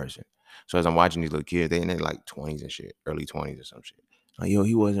see that person. So as I'm watching these little kids, they in their like 20s and shit, early 20s or some shit. Like, yo,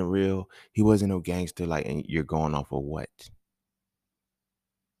 he wasn't real. He wasn't no gangster. Like, and you're going off of what?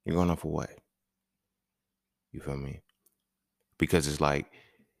 You're going off of what? You feel me? Because it's like,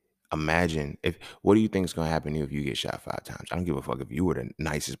 imagine if, what do you think is going to happen to you if you get shot 5 times? I don't give a fuck if you were the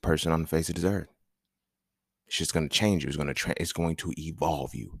nicest person on the face of this earth. It's just going to change you. It's going to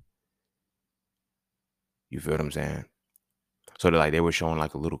evolve you. You feel what I'm saying? So like they were showing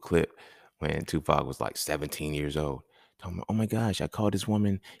like a little clip when Tupac was like 17 years old. Talking about, oh my gosh, I called this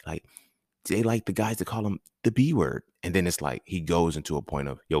woman, like they like the guys that call him the B word. And then it's like he goes into a point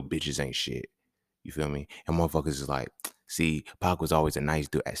of, yo, bitches ain't shit. You feel me? And motherfuckers is like, see, Pac was always a nice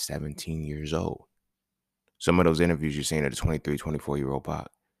dude at 17 years old. Some of those interviews you're seeing at the 23, 24-year-old Pac.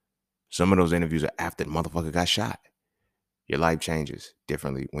 Some of those interviews are after the motherfucker got shot. Your life changes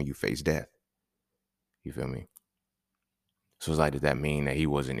differently when you face death. You feel me? So it's like, does that mean that he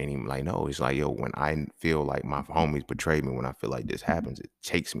wasn't any, like, no, it's like, yo, when I feel like my homies betrayed me, when I feel like this happens, it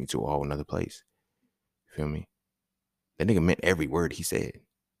takes me to a whole nother place. You feel me? That nigga meant every word he said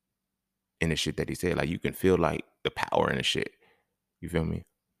in the shit that he said. Like, you can feel like the power in the shit. You feel me?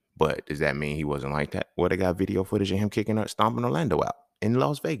 But does that mean he wasn't like that? Well, they got video footage of him kicking up, stomping Orlando out in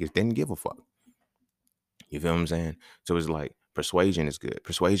Las Vegas. Didn't give a fuck. You feel what I'm saying? So it's like, persuasion is good.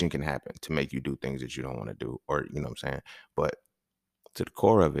 Persuasion can happen to make you do things that you don't want to do, or, you know what I'm saying? But to the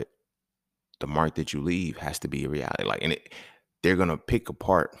core of it, the mark that you leave has to be a reality. Like, and they're gonna pick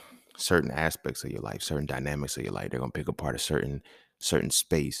apart certain aspects of your life, certain dynamics of your life. They're gonna pick apart a certain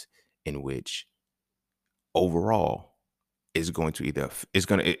space in which overall is going to either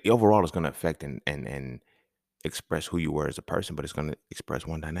overall is gonna affect and express who you were as a person, but it's gonna express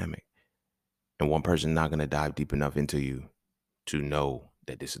one dynamic, and one person not gonna dive deep enough into you to know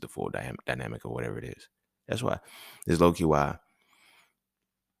that this is the full dynamic or whatever it is. That's why this low key why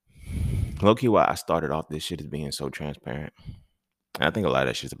I started off this shit as being so transparent. And I think a lot of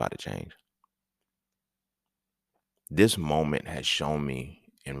that shit's about to change. This moment has shown me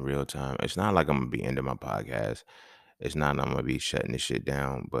in real time. It's not like I'm gonna be ending my podcast. It's not I'm gonna be shutting this shit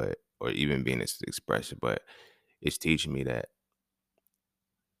down, but or even being expressive, but it's teaching me that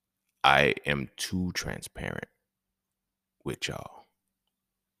I am too transparent with y'all.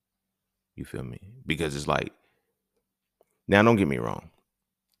 You feel me? Because it's like, now don't get me wrong.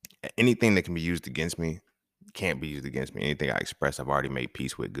 Anything that can be used against me can't be used against me. Anything I express, I've already made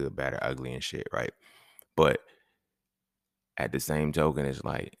peace with, good, bad, or ugly and shit, right? But at the same token, it's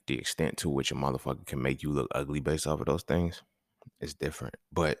like the extent to which a motherfucker can make you look ugly based off of those things is different.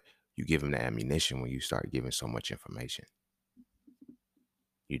 But you give them the ammunition when you start giving so much information.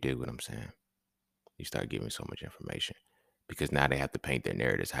 You dig what I'm saying? You start giving so much information because now they have to paint their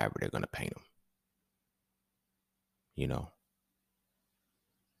narratives however they're going to paint them. You know?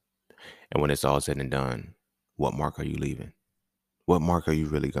 And when it's all said and done, what mark are you leaving? What mark are you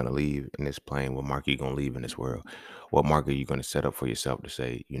really going to leave in this plane? What mark are you going to leave in this world? What mark are you going to set up for yourself to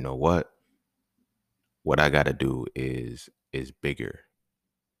say, you know what I got to do is bigger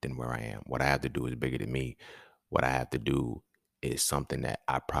than where I am. What I have to do is bigger than me. What I have to do is something that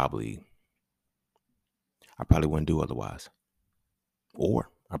I probably wouldn't do otherwise.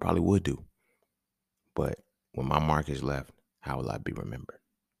 Or I probably would do. But when my mark is left, how will I be remembered?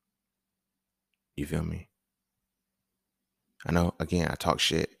 You feel me? I know, again, I talk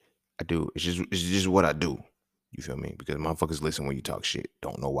shit. I do. It's just what I do. You feel me? Because motherfuckers listen when you talk shit.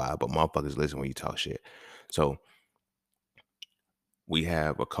 Don't know why, but motherfuckers listen when you talk shit. So we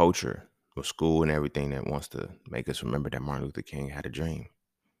have a culture, a school and everything that wants to make us remember that Martin Luther King had a dream.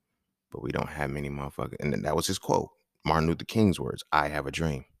 But we don't have many motherfuckers. And then that was his quote. Martin Luther King's words, I have a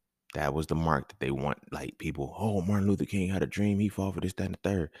dream. That was the mark that they want, like, people, oh, Martin Luther King had a dream. He fought for this, that, and the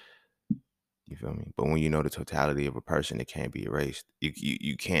third. You feel me? But when you know the totality of a person, it can't be erased.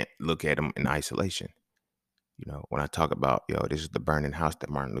 You can't look at them in isolation. You know, when I talk about, yo, this is the burning house that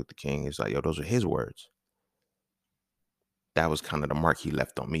Martin Luther King is like, yo, those are his words. That was kind of the mark he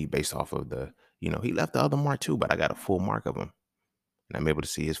left on me based off of he left the other mark too, but I got a full mark of him. And I'm able to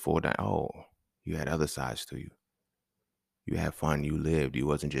see his full down. Oh, you had other sides to you. You had fun. You lived. You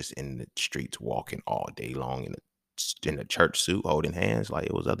wasn't just in the streets walking all day long in a church suit holding hands. Like,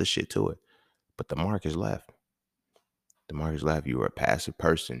 it was other shit to it. But the mark is left. The mark is left. You were a passive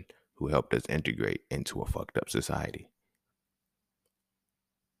person who helped us integrate into a fucked up society.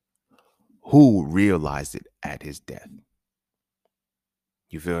 Who realized it at his death?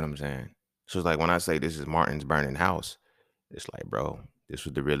 You feel what I'm saying? So it's like when I say this is Martin's burning house, it's like, bro, this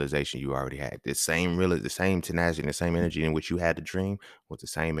was the realization you already had. The same tenacity, the same energy in which you had the dream was the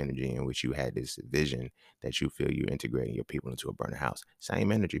same energy in which you had this vision that you feel you're integrating your people into a burning house. Same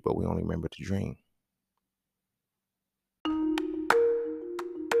energy, but we only remember the dream.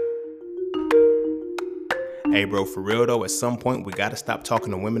 Hey, bro, for real though, at some point we gotta stop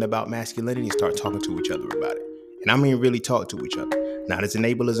talking to women about masculinity and start talking to each other about it. And I mean really talk to each other. Not as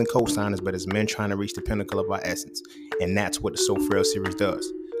enablers and co-signers, but as men trying to reach the pinnacle of our essence. And that's what the So Frail series does.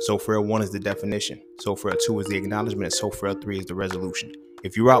 So Frail 1 is the definition. So Frail 2 is the acknowledgement. And So Frail 3 is the resolution.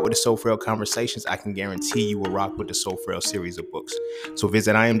 If you rock with the So Frail conversations, I can guarantee you will rock with the So Frail series of books. So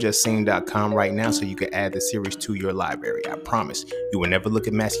visit IamJustSing.com right now so you can add the series to your library. I promise you will never look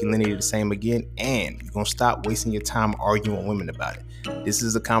at masculinity the same again, and you're going to stop wasting your time arguing with women about it. This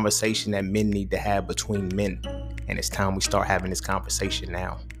is a conversation that men need to have between men, and it's time we start having this conversation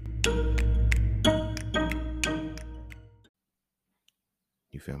now.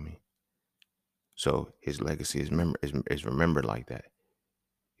 You feel me? So his legacy is remembered like that.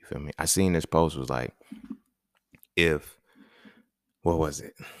 You feel me? I seen this post was like, if what was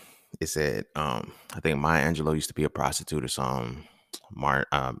it? It said, I think Maya Angelou used to be a prostitute or something.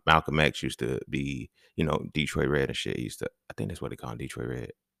 Malcolm X used to be, Detroit Red and shit. I think that's what they call him, Detroit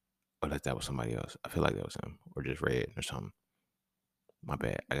Red. Or that was somebody else. I feel like that was him, or just Red or something. My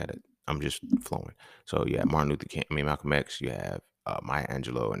bad. I'm just flowing. So yeah, Martin Luther King. I mean Malcolm X. You have Maya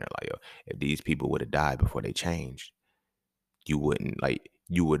Angelou, and they're like, yo, if these people would have died before they changed, you wouldn't like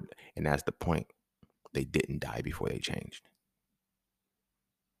you would, and that's the point. They didn't die before they changed.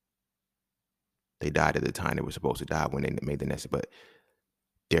 They died at the time they were supposed to die when they made the necessary, but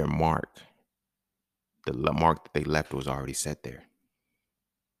their mark, the mark that they left was already set there.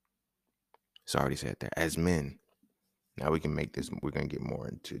 It's already set there. As men, now we can make this, we're going to get more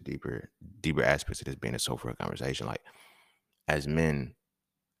into deeper aspects of this being a social conversation. Like, as men,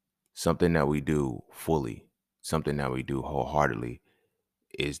 something that we do fully, something that we do wholeheartedly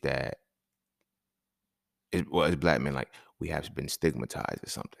is that, as black men, like, we have been stigmatized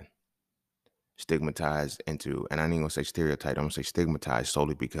as something. Stigmatized into, and I ain't gonna say stereotype, I'm gonna say stigmatized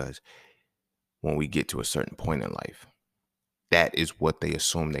solely because when we get to a certain point in life, that is what they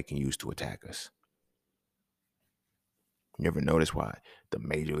assume they can use to attack us. You ever notice why the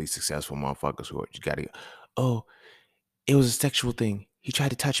majorly successful motherfuckers who are, you gotta, oh, it was a sexual thing. He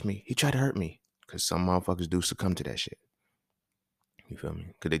tried to touch me. He tried to hurt me. Because some motherfuckers do succumb to that shit. You feel me?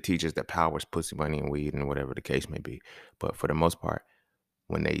 Because they teach us that power is pussy, money, and weed, and whatever the case may be. But for the most part,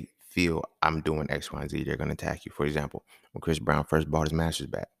 when they feel I'm doing X, Y, and Z, they're going to attack you. For example, when Chris Brown first bought his master's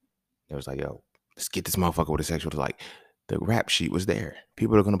back, it was like, yo, let's get this motherfucker with a sexual. Like, the rap sheet was there.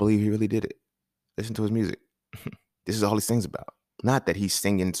 People are going to believe he really did it. Listen to his music. This is all he sings about. Not that he's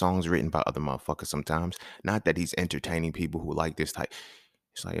singing songs written by other motherfuckers sometimes. Not that he's entertaining people who like this type.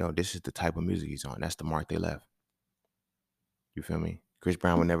 It's like, yo, this is the type of music he's on. That's the mark they left. You feel me? Chris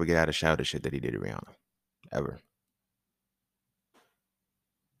Brown would never get out of shout the shit that he did to Rihanna. Ever.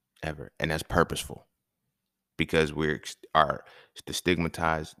 Ever. And that's purposeful. Because the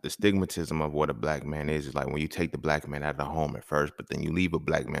stigmatism of what a black man is like when you take the black man out of the home at first, but then you leave a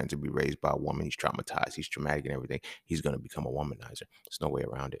black man to be raised by a woman. He's traumatized, he's traumatic and everything. He's going to become a womanizer. There's no way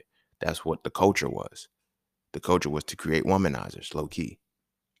around it. That's what the culture was. The culture was to create womanizers, low key.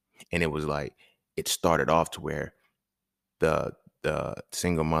 And it was like, it started off to where the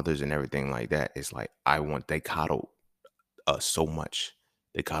single mothers and everything like that, it's like, they coddled us so much.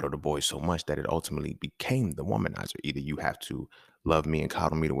 They coddled the boys so much that it ultimately became the womanizer. Either you have to love me and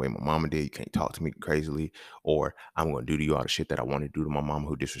coddle me the way my mama did. You can't talk to me crazily, or I'm going to do to you all the shit that I want to do to my mama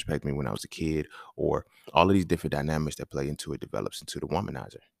who disrespected me when I was a kid, or all of these different dynamics that play into it develops into the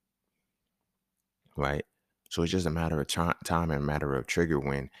womanizer, right? So it's just a matter of time and a matter of trigger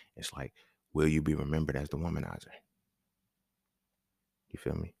when it's like, will you be remembered as the womanizer? You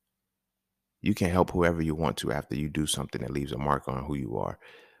feel me? You can help whoever you want to after you do something that leaves a mark on who you are.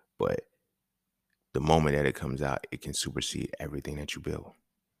 But the moment that it comes out, it can supersede everything that you build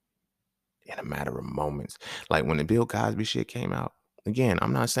in a matter of moments. Like when the Bill Cosby shit came out, again,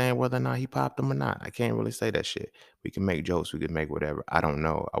 I'm not saying whether or not he popped them or not. I can't really say that shit. We can make jokes. We can make whatever. I don't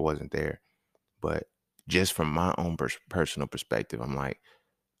know. I wasn't there. But just from my own personal perspective, I'm like,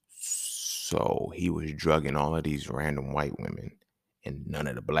 so he was drugging all of these random white women and none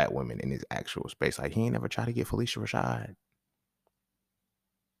of the black women in his actual space. Like, he ain't never tried to get Felicia Rashad.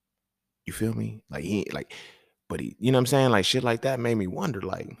 You feel me? Like, but he, you know what I'm saying? Like, shit like that made me wonder,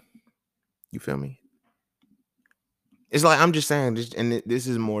 like, you feel me? It's like, I'm just saying this, and this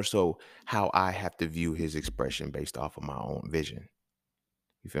is more so how I have to view his expression based off of my own vision.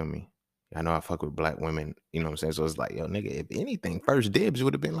 You feel me? I know I fuck with black women, you know what I'm saying? So it's like, yo, nigga, if anything, first dibs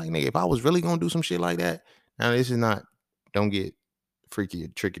would have been like, nigga, if I was really gonna do some shit like that. Now this is not, don't get freaky or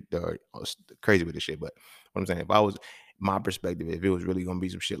tricky or crazy with this shit. But what I'm saying, if I was my perspective, if it was really gonna be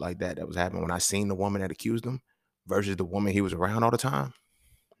some shit like that was happening when I seen the woman that accused him versus the woman he was around all the time,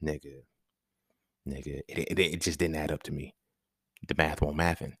 nigga, it just didn't add up to me. The math won't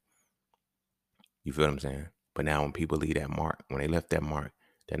mathing. You feel what I'm saying? But now when people leave that mark, when they left that mark,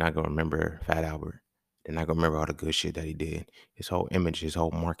 they're not gonna remember Fat Albert. They're not gonna remember all the good shit that he did. His whole image, his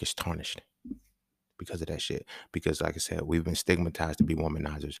whole mark is tarnished because of that shit. Because like I said, we've been stigmatized to be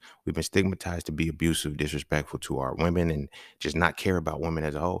womanizers. We've been stigmatized to be abusive, disrespectful to our women, and just not care about women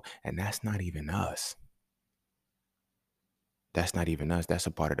as a whole. And that's not even us. That's not even us. That's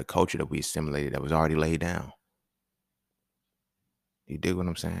a part of the culture that we assimilated that was already laid down. You dig what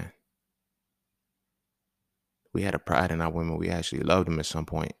I'm saying? We had a pride in our women. We actually loved them at some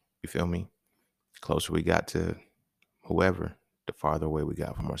point. You feel me? The closer we got to whoever, the farther away we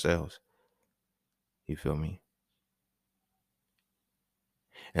got from ourselves. You feel me?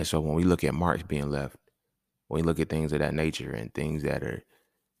 And so when we look at marks being left, when we look at things of that nature and things that are,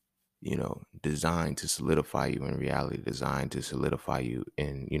 designed to solidify you in reality, designed to solidify you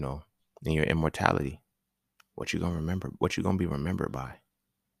in, in your immortality, what you gonna remember, what you gonna be remembered by.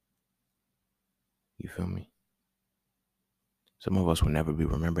 You feel me? Some of us will never be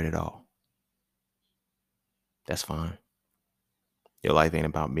remembered at all. That's fine. Your life ain't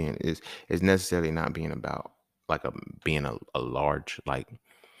about being, it's necessarily not being about like being a large, like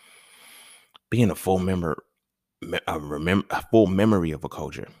being a full member, a full memory of a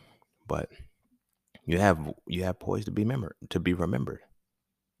culture. But you have poised to be remembered.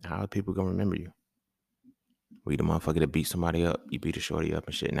 How are people gonna remember you? Were you the motherfucker that beat somebody up? You beat a shorty up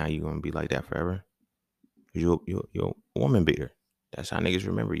and shit. Now you gonna be like that forever? You're a woman beater. That's how niggas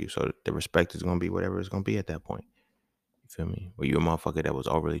remember you. So the respect is gonna be whatever it's gonna be at that point. You feel me? Were you a motherfucker that was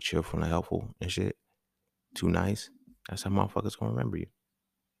overly cheerful and helpful and shit? Too nice? That's how motherfuckers gonna remember you.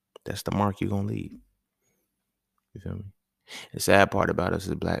 That's the mark you gonna leave. You feel me? The sad part about us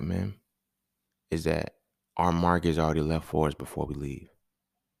as black men is that our mark is already left for us before we leave.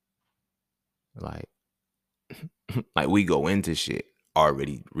 Like, like we go into shit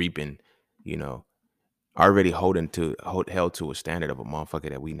already reaping, you know, already held to a standard of a motherfucker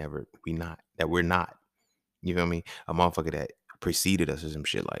that we're not. You feel me? A motherfucker that preceded us or some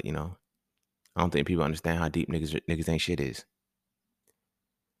shit like, I don't think people understand how deep niggas ain't shit is.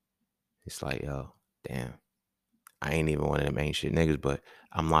 It's like, yo, damn. I ain't even one of them ain't shit niggas, but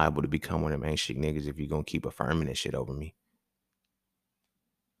I'm liable to become one of them ain't shit niggas if you gonna keep affirming that shit over me.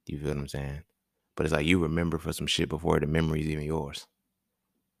 You feel what I'm saying? But it's like you remember for some shit before the memory's even yours.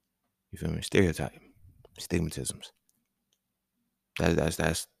 You feel me? Stereotype, stigmatisms.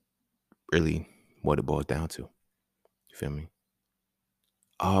 That's really what it boils down to. You feel me?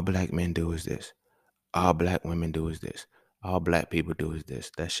 All black men do is this. All black women do is this. All black people do is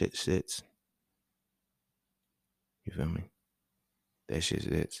this. That shit sits. You feel me? That shit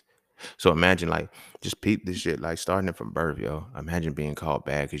sits. So imagine like just peep this shit, like starting it from birth, yo. Imagine being called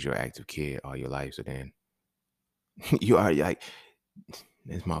bad because you're an active kid all your life. So then you are like,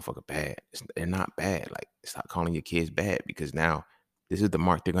 this motherfucker bad. They're not bad. Like, stop calling your kids bad because now this is the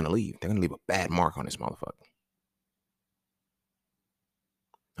mark they're gonna leave. They're gonna leave a bad mark on this motherfucker.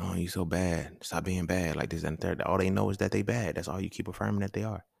 Oh, you so bad. Stop being bad. Like this and third. All they know is that they bad. That's all you keep affirming that they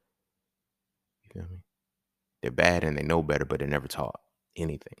are. You feel me? They're bad and they know better, but they're never taught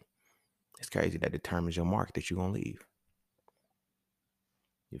anything. It's crazy. That determines your mark that you're gonna leave.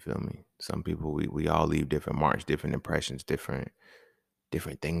 You feel me? Some people we all leave different marks, different impressions, different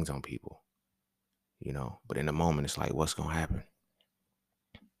things on people. But in the moment it's like, what's gonna happen?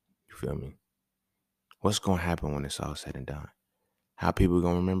 You feel me? What's gonna happen when it's all said and done? How people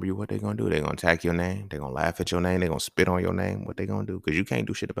gonna remember you? What they gonna do? They gonna attack your name? They gonna laugh at your name? They gonna spit on your name? What they gonna do? Because you can't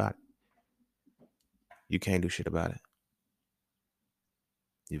do shit about it. You can't do shit about it.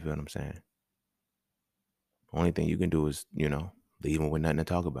 You feel what I'm saying? Only thing you can do is, leave them with nothing to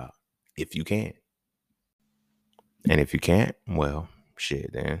talk about. If you can. And if you can't, well,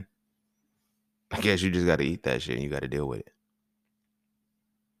 shit, then I guess you just gotta eat that shit and you gotta deal with it.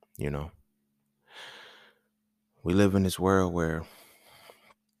 We live in this world where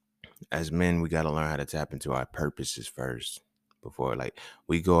as men, we gotta learn how to tap into our purposes first before like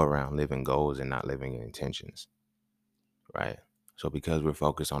we go around living goals and not living in intentions. Right. So because we're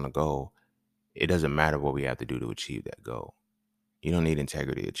focused on the goal, it doesn't matter what we have to do to achieve that goal. You don't need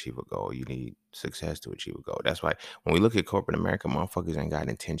integrity to achieve a goal. You need success to achieve a goal. That's why when we look at corporate America, motherfuckers ain't got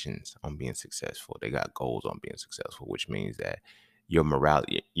intentions on being successful. They got goals on being successful, which means that your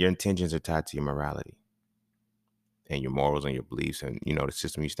morality, your intentions are tied to your morality and your morals and your beliefs and, the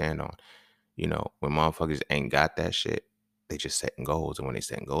system you stand on. When motherfuckers ain't got that shit, they just setting goals. And when they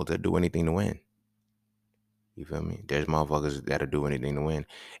setting goals, they'll do anything to win. You feel me? There's motherfuckers that'll do anything to win.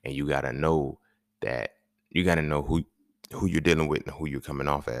 And you gotta know that you gotta know who you're dealing with and who you're coming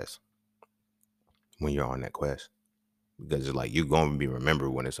off as when you're on that quest. Because it's like you're gonna be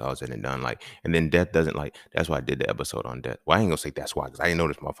remembered when it's all said and done. Like, and then death doesn't like that's why I did the episode on death. Well, I ain't gonna say that's why, because I didn't know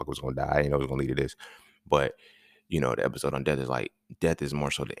this motherfucker was gonna die. I didn't know it was gonna lead to this. But the episode on death is like death is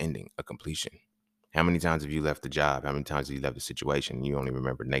more so the ending, a completion. How many times have you left the job? How many times have you left the situation? You only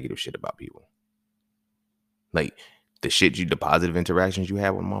remember negative shit about people. Like the positive interactions you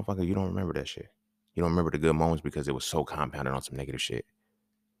had with a motherfucker, you don't remember that shit. You don't remember the good moments because it was so compounded on some negative shit.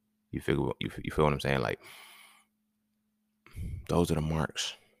 You feel what I'm saying? Like, those are the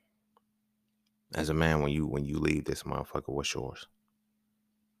marks. As a man, when you leave this motherfucker, what's yours?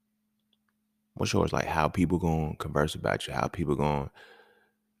 What's yours? Like, how people gonna converse about you? How people gonna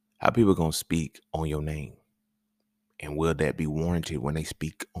speak on your name? And will that be warranted when they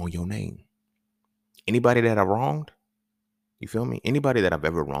speak on your name? Anybody that I wronged, you feel me? Anybody that I've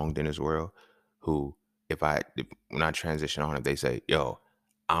ever wronged in this world, who when I transition on, if they say, "Yo,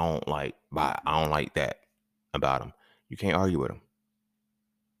 I don't like that about them," you can't argue with them.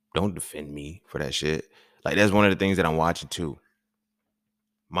 Don't defend me for that shit. Like, that's one of the things that I'm watching too.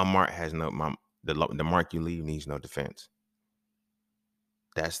 My mark has the mark you leave needs no defense.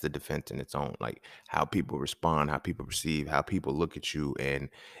 That's the defense in its own. Like, how people respond, how people perceive, how people look at you and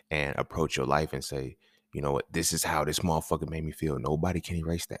approach your life and say, you know what, this is how this motherfucker made me feel. Nobody can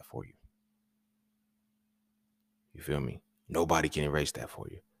erase that for you. You feel me? Nobody can erase that for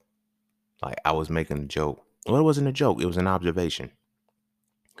you. Like, I was making a joke. Well, it wasn't a joke. It was an observation.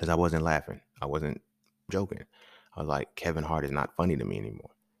 Because I wasn't laughing. I wasn't joking. I was like, Kevin Hart is not funny to me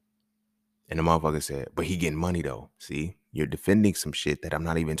anymore. And the motherfucker said, but he getting money though. See, you're defending some shit that I'm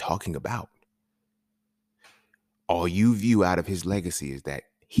not even talking about. All you view out of his legacy is that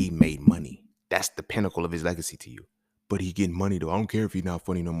he made money. That's the pinnacle of his legacy to you. But he getting money though. I don't care if he's not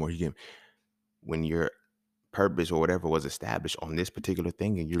funny no more. When your purpose or whatever was established on this particular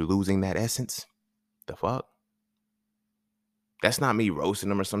thing and you're losing that essence, the fuck? That's not me roasting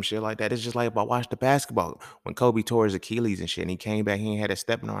him or some shit like that. It's just like if I watched the basketball. When Kobe tore his Achilles and shit and he came back, he ain't had a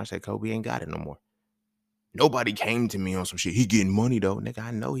stepping on. I said, Kobe ain't got it no more. Nobody came to me on some shit. He getting money though. Nigga, I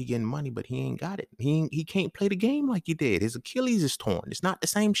know he getting money, but he ain't got it. He can't play the game like he did. His Achilles is torn. It's not the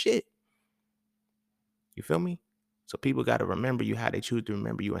same shit. You feel me? So people got to remember you how they choose to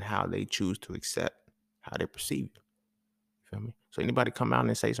remember you and how they choose to accept how they perceive you. You feel me? So anybody come out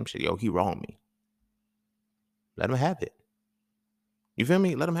and say some shit, yo, he wronged me. Let him have it. You feel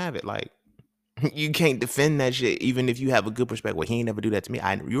me? Let him have it. Like, you can't defend that shit even if you have a good perspective. Well, he ain't never do that to me.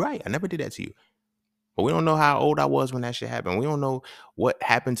 You're right. I never did that to you. But we don't know how old I was when that shit happened. We don't know what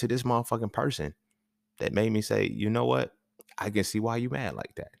happened to this motherfucking person that made me say, you know what? I can see why you mad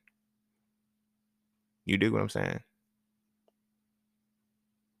like that. You dig what I'm saying?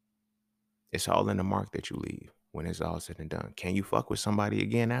 It's all in the mark that you leave when it's all said and done. Can you fuck with somebody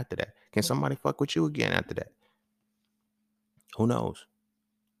again after that? Can somebody fuck with you again after that? Who knows?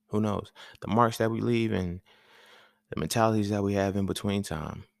 Who knows? The marks that we leave and the mentalities that we have in between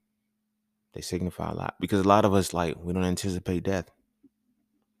time, they signify a lot. Because a lot of us, like, we don't anticipate death.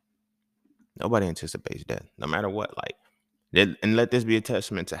 Nobody anticipates death, no matter what. Like, and let this be a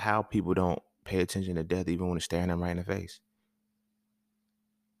testament to how people don't pay attention to death even when it's staring them right in the face.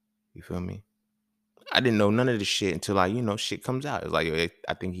 You feel me? I didn't know none of this shit until, like, shit comes out. It's like,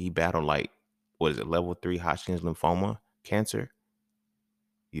 I think he battled, like, what is it, level 3 Hodgkin's lymphoma cancer.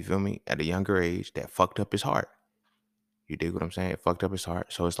 You feel me? At a younger age, that fucked up his heart. You dig what I'm saying? It fucked up his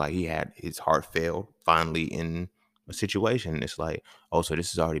heart. So it's like his heart failed finally in a situation. It's like, oh, so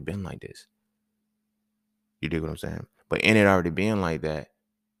this has already been like this. You dig what I'm saying? But in it already being like that,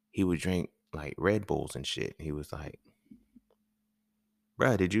 he would drink like Red Bulls and shit. He was like,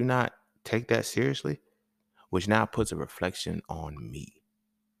 bruh, did you not take that seriously? Which now puts a reflection on me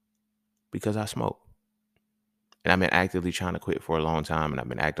because I smoke. And I've been actively trying to quit for a long time and I've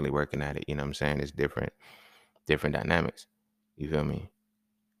been actively working at it. You know what I'm saying? It's different dynamics. You feel me?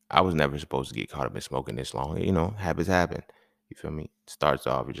 I was never supposed to get caught up in smoking this long. Habits happen. You feel me? Starts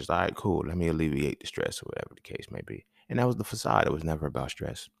off, you're just, all right, cool. Let me alleviate the stress or whatever the case may be. And that was the facade. It was never about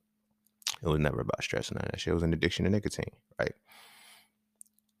stress. It was never about stress and none of that shit. It was an addiction to nicotine, right?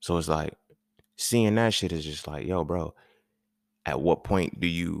 So it's like, seeing that shit is just like, yo, bro, at what point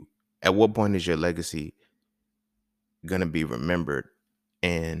is your legacy gonna be remembered?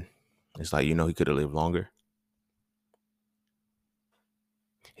 And it's like, he could have lived longer.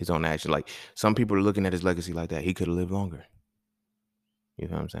 his own action. Like some people are looking at his legacy like that. He could have lived longer. You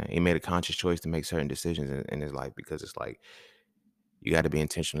know what I'm saying? He made a conscious choice to make certain decisions in his life because it's like you got to be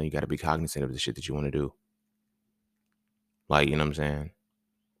intentional. You got to be cognizant of the shit that you want to do. Like, you know what I'm saying?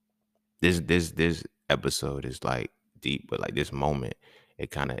 This episode is like deep, but like this moment,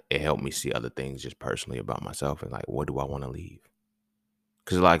 it helped me see other things just personally about myself and like what do I want to leave?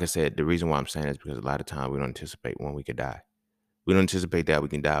 Because like I said, the reason why I'm saying is because a lot of time we don't anticipate when we could die. We don't anticipate that we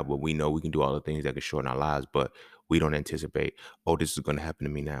can die, but we know we can do all the things that can shorten our lives, but we don't anticipate, oh, this is going to happen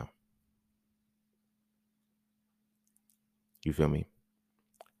to me now. You feel me?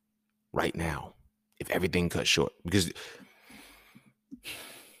 Right now, if everything cuts short, because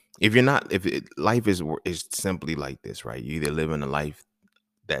if you're not, life is simply like this, right? You either live in a life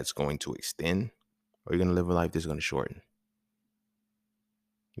that's going to extend, or you're gonna live a life that's gonna shorten.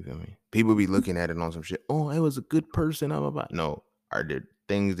 You feel me? People be looking at it on some shit. Oh, I was a good person. Blah, blah, blah. No, are there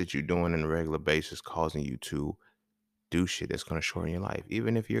things that you're doing on a regular basis causing you to do shit that's gonna shorten your life?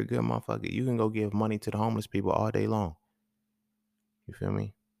 Even if you're a good motherfucker, you can go give money to the homeless people all day long. You feel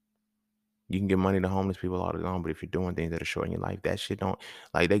me? You can give money to homeless people all day long, but if you're doing things that are shortening your life, that shit don't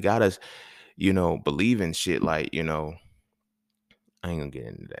like they got us, believe in shit like, I ain't gonna get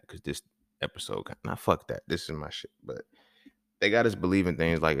into that because this episode, nah, fuck that. This is my shit. But they got us believing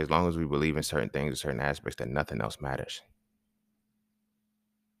things like as long as we believe in certain things, certain aspects, that nothing else matters.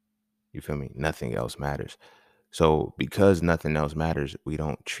 You feel me? Nothing else matters. So because nothing else matters, we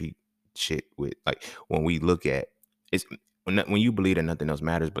don't treat shit with like when we look at it's when you believe that nothing else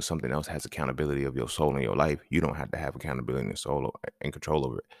matters, but something else has accountability of your soul in your life, you don't have to have accountability in your soul and control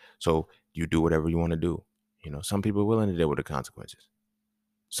over it. So you do whatever you want to do. Some people are willing to deal with the consequences.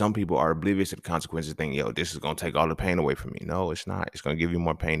 Some people are oblivious to the consequences, think, yo, this is gonna take all the pain away from me. No, it's not. It's gonna give you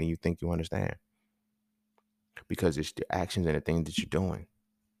more pain than you think you understand. Because it's the actions and the things that you're doing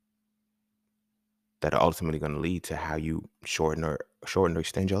that are ultimately going to lead to how you shorten or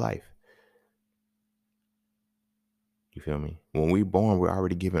extend your life. You feel me? When we're born, we're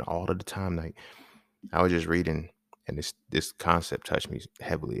already given all of the time. Like I was just reading, and this concept touched me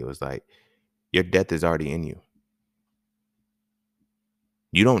heavily. It was like your death is already in you.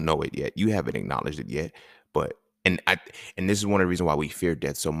 You don't know it yet. You haven't acknowledged it yet. But and this is one of the reasons why we fear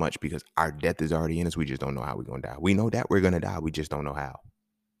death so much, because our death is already in us. We just don't know how we're gonna die. We know that we're gonna die. We just don't know how.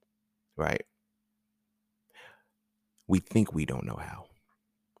 Right? We think we don't know how.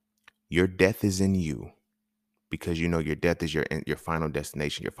 Your death is in you because you know your death is your final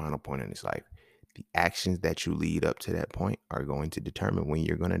destination, your final point in this life. The actions that you lead up to that point are going to determine when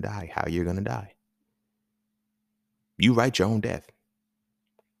you're going to die, how you're going to die. You write your own death.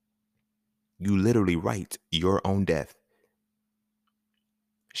 You literally write your own death.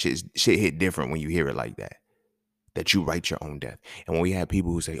 Shit hit different when you hear it like that. That you write your own death. And when we have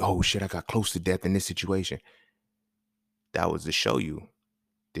people who say, "Oh shit, I got close to death in this situation," that was to show you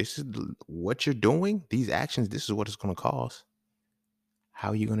this is what you're doing. These actions, this is what it's going to cause. How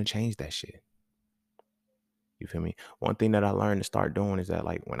are you going to change that shit? You feel me? One thing that I learned to start doing is that,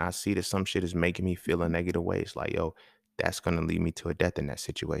 like, when I see that some shit is making me feel a negative way, it's like, yo, that's gonna lead me to a death in that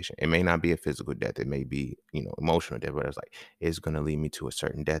situation. It may not be a physical death, it may be, emotional death, but it's like it's gonna lead me to a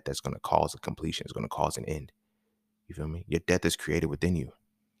certain death that's gonna cause a completion, it's gonna cause an end. You feel me? Your death is created within you.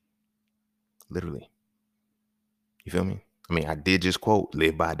 Literally. You feel me? I mean, I did just quote,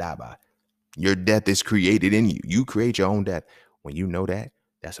 live by, die by. Your death is created in you. You create your own death. When you know that,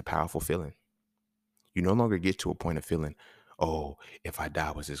 that's a powerful feeling. You no longer get to a point of feeling, oh, if I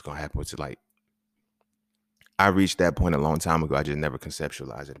die, what's this gonna happen? It's like I reached that point a long time ago. I just never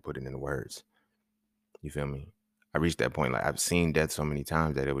conceptualized it and put it into words. You feel me? I reached that point. Like I've seen death so many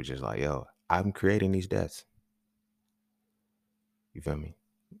times that it was just like, yo, I'm creating these deaths. You feel me?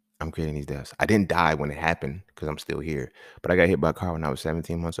 I'm creating these deaths. I didn't die when it happened because I'm still here. But I got hit by a car when I was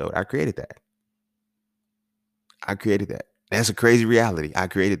 17 months old. I created that. I created that. That's a crazy reality. I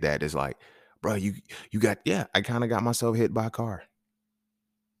created that. It's like, bro, you got, yeah, I kind of got myself hit by a car.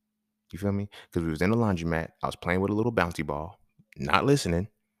 You feel me? Because we was in the laundromat. I was playing with a little bouncy ball, not listening.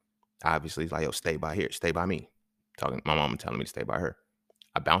 Obviously, it's like, yo, stay by here, stay by me. Talking, my mama telling me to stay by her.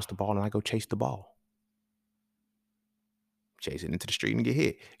 I bounce the ball and I go chase the ball. Chase it into the street and get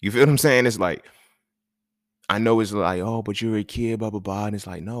hit. You feel what I'm saying? It's like, I know it's like, oh, but you're a kid, blah, blah, blah. And it's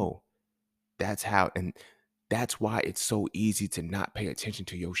like, no, that's how, and that's why it's so easy to not pay attention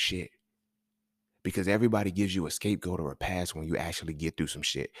to your shit. Because everybody gives you a scapegoat or a pass when you actually get through some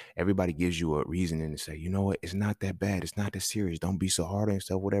shit. Everybody gives you a reasoning to say, you know what, it's not that bad. It's not that serious. Don't be so hard on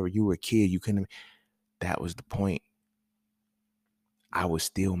yourself. Whatever. You were a kid. You couldn't. That was the point. I was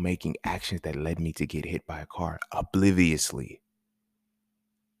still making actions that led me to get hit by a car obliviously.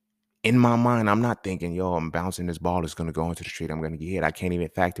 In my mind, I'm not thinking, yo, I'm bouncing this ball, it's gonna go into the street, I'm gonna get hit. I can't even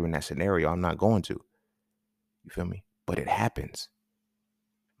factor in that scenario. I'm not going to. You feel me? But it happens.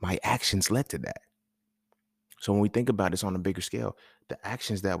 My actions led to that. So when we think about this on a bigger scale, the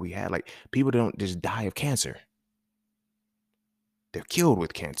actions that we had, like people don't just die of cancer. They're killed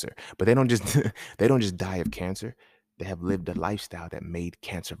with cancer, but they don't just they don't just die of cancer. They have lived a lifestyle that made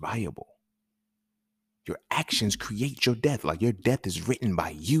cancer viable. Your actions create your death. Like your death is written by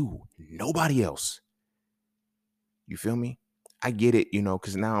you, nobody else. You feel me? I get it,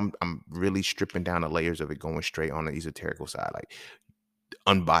 because now I'm really stripping down the layers of it, going straight on the esoterical side, like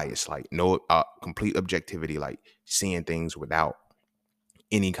unbiased, like no complete objectivity, like seeing things without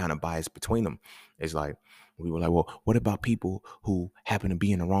any kind of bias between them. It's like we were like, well, what about people who happen to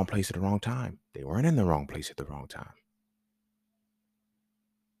be in the wrong place at the wrong time? They weren't in the wrong place at the wrong time.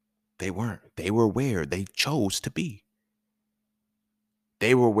 They weren't. They were where they chose to be.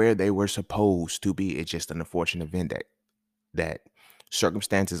 They were where they were supposed to be. It's just an unfortunate event that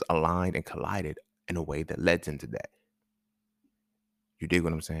circumstances aligned and collided in a way that led into that. You dig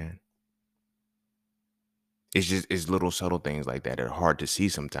what I'm saying? It's little subtle things like that are hard to see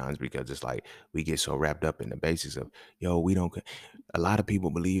sometimes because it's like we get so wrapped up in the basics of, yo, we don't. A lot of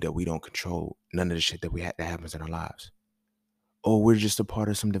people believe that we don't control none of the shit that that happens in our lives. Oh, we're just a part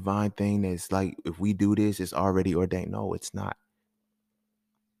of some divine thing that's like, if we do this, it's already ordained. No, it's not.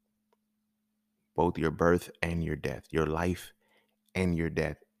 Both your birth and your death, your life and your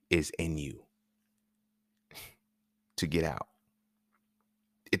death is in you to get out.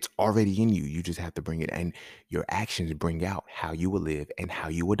 It's already in you. You just have to bring it. And your actions bring out how you will live and how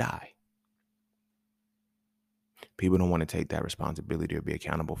you will die. People don't want to take that responsibility or be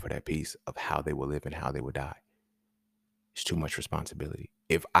accountable for that piece of how they will live and how they will die. It's too much responsibility.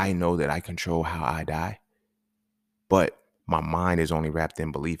 If I know that I control how I die, but my mind is only wrapped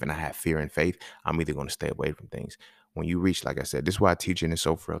in belief and I have fear and faith, I'm either going to stay away from things. When you reach, like I said, this is why teaching is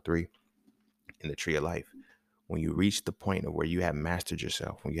so Frail 3 in the Tree of Life. When you reach the point of where you have mastered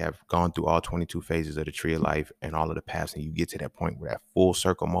yourself, when you have gone through all 22 phases of the Tree of Life and all of the paths, and you get to that point where that full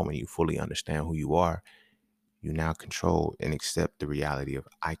circle moment, you fully understand who you are, you now control and accept the reality of,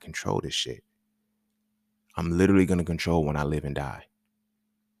 I control this shit. I'm literally going to control when I live and die.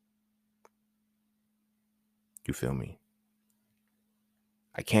 You feel me?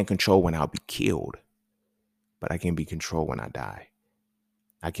 I can't control when I'll be killed, but I can be controlled when I die.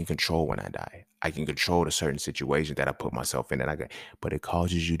 I can control when I die. I can control the certain situation that I put myself in, but it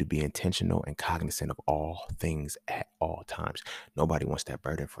causes you to be intentional and cognizant of all things at all times. Nobody wants that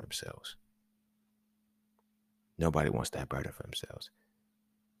burden for themselves. Nobody wants that burden for themselves,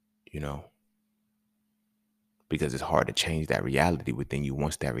 because it's hard to change that reality within you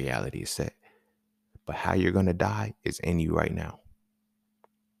once that reality is set. But how you're going to die is in you right now.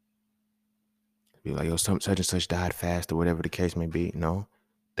 Be like, yo, such and such died fast or whatever the case may be. No,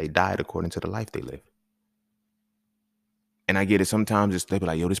 they died according to the life they live. And I get it. Sometimes they be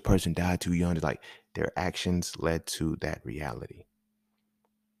like, yo, this person died too young. It's like their actions led to that reality.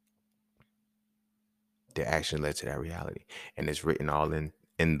 Their action led to that reality. And it's written all in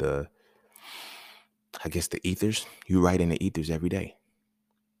the, I guess, the ethers. You write in the ethers every day.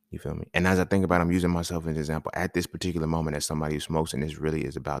 You feel me? And as I think about it, I'm using myself as an example at this particular moment as somebody who smokes, and this really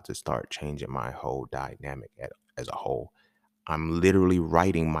is about to start changing my whole dynamic as a whole. I'm literally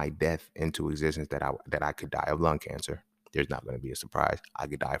writing my death into existence, that I could die of lung cancer. There's not going to be a surprise. I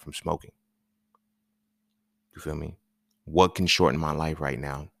could die from smoking. You feel me? What can shorten my life right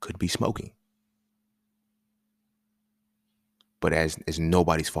now could be smoking. But it's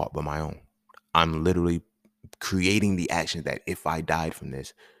nobody's fault but my own. I'm literally creating the action that if I died from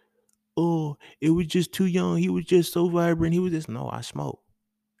this, oh, it was just too young. He was just so vibrant. He was just, no, I smoke.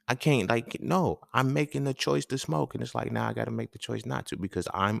 I can't, no, I'm making the choice to smoke. And it's like, now I got to make the choice not to, because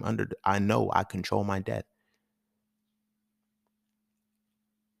I know I control my death.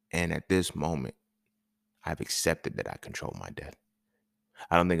 And at this moment, I've accepted that I control my death.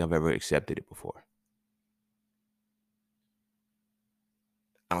 I don't think I've ever accepted it before.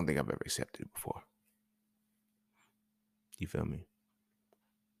 I don't think I've ever accepted it before. You feel me?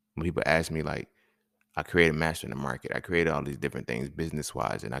 When people ask me, like, I created master in the market. I created all these different things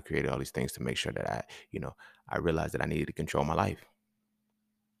business-wise, and I created all these things to make sure that I realized that I needed to control my life.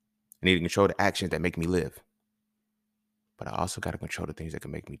 I need to control the actions that make me live. But I also got to control the things that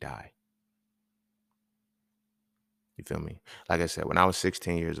can make me die. You feel me? Like I said, when I was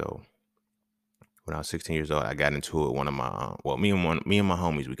 16 years old, I got into it. One of my, me and my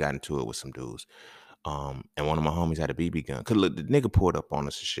homies, we got into it with some dudes. And one of my homies had a BB gun. Cause look, the nigga pulled up on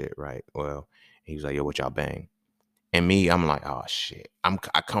us and shit, right? Well, he was like, yo, what y'all bang? And me, I'm like, oh shit. I'm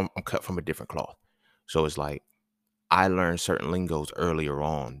cut from a different cloth. So it's like I learned certain lingos earlier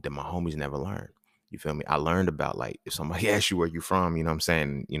on that my homies never learned. You feel me? I learned about like if somebody asks you where you from, you know what I'm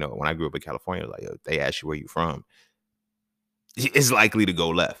saying? You know, when I grew up in California, like if they ask you where you from, it's likely to go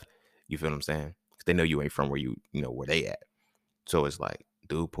left. You feel what I'm saying? 'Cause they know you ain't from where you know, where they at. So it's like,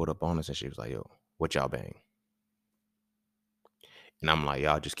 dude pulled up on us and she was like, yo, what y'all bang? And I'm like,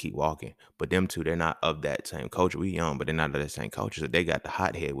 y'all just keep walking. But them two, they're not of that same culture. We young, but they're not of that same culture. So they got the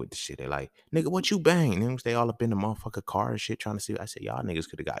hot head with the shit. They're like, nigga, what you bang? And they all up in the motherfucker car and shit trying to see. I said, y'all niggas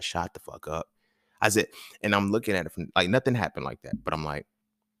could have got shot the fuck up. I said, and I'm looking at it from like nothing happened like that. But I'm like,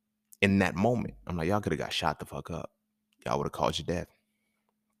 in that moment, I'm like, y'all could have got shot the fuck up. Y'all would have caused your death.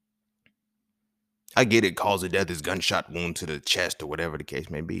 I get it, cause of death is gunshot wound to the chest or whatever the case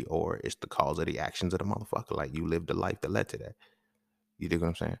may be, or it's the cause of the actions of the motherfucker. Like you lived a life that led to that. You dig what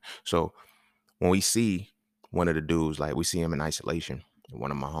I'm saying? So when we see one of the dudes, like we see him in isolation, and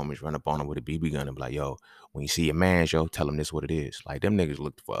one of my homies run up on him with a BB gun and be like, yo, when you see your mans, yo, tell him this what it is. Like them niggas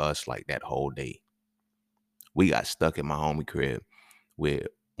looked for us like that whole day. We got stuck in my homie crib with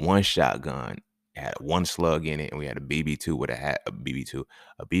one shotgun, had one slug in it, and we had a BB2 with a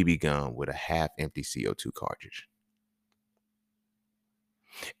BB gun with a half empty CO2 cartridge.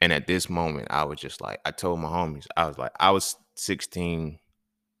 And at this moment, I was just like, I told my homies, I was like, I was 16.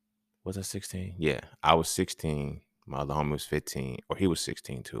 Was I 16? Yeah, I was 16. My other homie was 15, or he was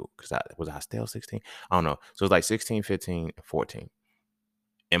 16 too. Cause I still 16? I don't know. So it's like 16, 15, and 14.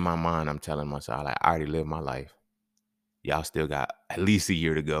 In my mind, I'm telling myself, like, I already lived my life. Y'all still got at least a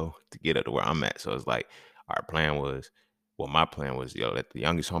year to go to get up to where I'm at. So it's like our plan was, well, my plan was, yo, let the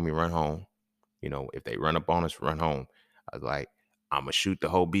youngest homie run home. You know, if they run up on us, run home. I was like, I'm gonna shoot the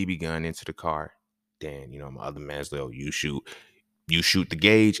whole BB gun into the car. Then, you know, my other man's like, you shoot the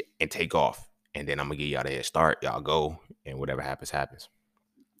gauge and take off. And then I'm gonna give y'all the head start. Y'all go, and whatever happens, happens.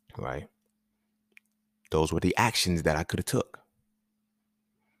 Right? Those were the actions that I could have took.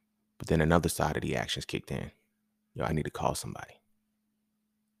 But then another side of the actions kicked in. Yo, I need to call somebody.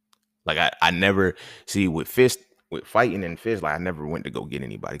 Like I never see with fighting and fist, like I never went to go get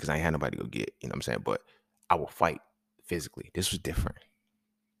anybody because I ain't had nobody to go get, you know what I'm saying? But I will fight physically. This was different.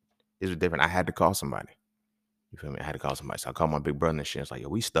 I had to call somebody. You feel me? I had to call somebody. So I called my big brother and shit. It's like, yo,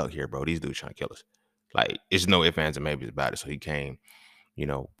 we stuck here, bro. These dudes trying to kill us. Like, it's no ifs, ands, and maybes about it. So he came, you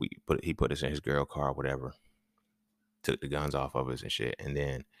know, he put us in his girl car, whatever, took the guns off of us and shit. And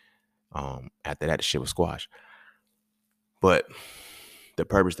then after that, the shit was squashed. But the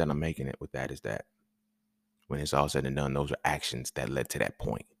purpose that I'm making it with that is that when it's all said and done, those are actions that led to that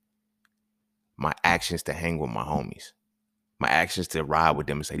point. My actions to hang with my homies. My actions to ride with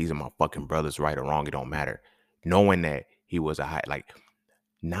them and say, these are my fucking brothers, right or wrong, it don't matter. Knowing that he was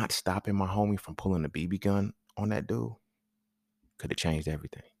not stopping my homie from pulling a BB gun on that dude could have changed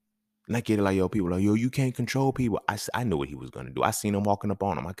everything. And I get it, like, yo, people like, yo, you can't control people. I knew what he was going to do. I seen him walking up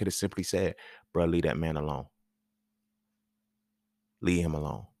on him. I could have simply said, bro, leave that man alone. Leave him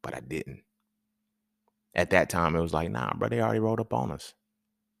alone. But I didn't. At that time, it was like, nah, bro, they already rolled up on us.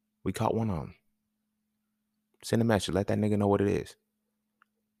 We caught one of them. Send a message. Let that nigga know what it is.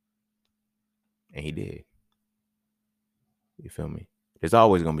 And he did. You feel me? There's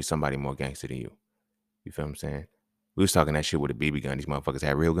always going to be somebody more gangster than you. You feel what I'm saying? We was talking that shit with a BB gun. These motherfuckers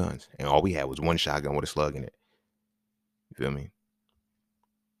had real guns. And all we had was one shotgun with a slug in it. You feel me?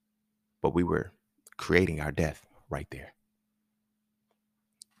 But we were creating our death right there.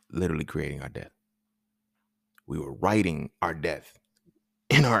 Literally creating our death. We were writing our death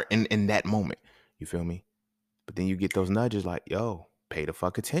in that moment. You feel me? But then you get those nudges like, yo, pay the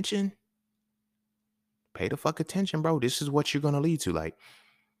fuck attention. Pay the fuck attention, bro. This is what you're gonna lead to. Like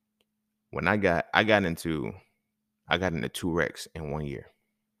when I got into 2 wrecks in 1 year.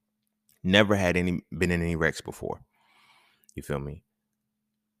 Never had been in any wrecks before. You feel me?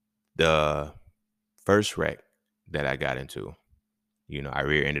 The first wreck that I got into, you know, I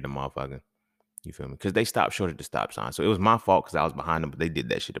rear-ended a motherfucker. You feel me? Because they stopped short at the stop sign. So it was my fault because I was behind them, but they did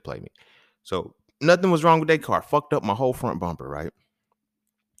that shit to play me. So nothing was wrong with that car. Fucked up my whole front bumper, right?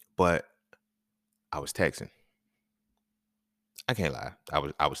 But I was texting. I can't lie.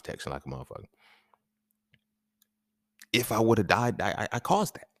 I was texting like a motherfucker. If I would have died, I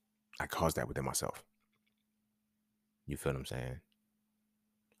caused that. I caused that within myself. You feel what I'm saying?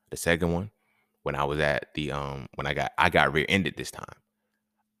 The second one, when I was at the when I got rear-ended this time,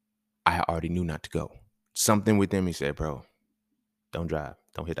 I already knew not to go. Something within me said, bro, don't drive.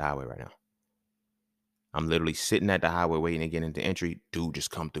 Don't hit the highway right now. I'm literally sitting at the highway waiting to get into entry. Dude just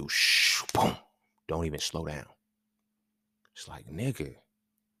come through. Shh, boom. Don't even slow down. It's like, nigga.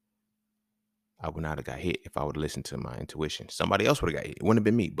 I would not have got hit if I would have listened to my intuition. Somebody else would have got hit. It wouldn't have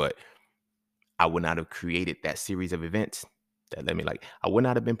been me, but I would not have created that series of events that led me, like, I would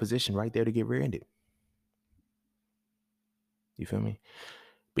not have been positioned right there to get rear-ended. You feel me?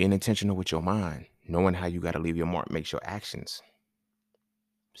 Being intentional with your mind, knowing how you got to leave your mark makes your actions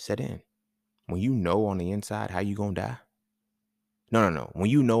set in. When you know on the inside how you gonna die. No. When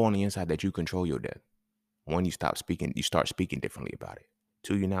you know on the inside that you control your death, one, you start speaking differently about it.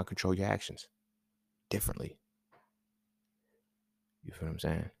 Two, you now control your actions differently. You feel what I'm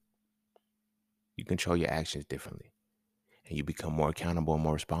saying? You control your actions differently. And you become more accountable and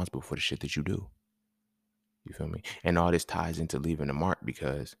more responsible for the shit that you do. You feel me? And all this ties into leaving a mark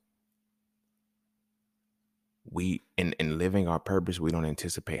because we, in living our purpose, we don't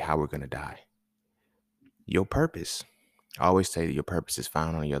anticipate how we're going to die. Your purpose, I always say that your purpose is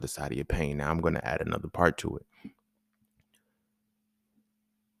found on the other side of your pain. Now, I'm going to add another part to it.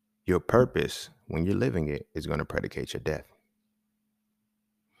 Your purpose, when you're living it, is going to predicate your death.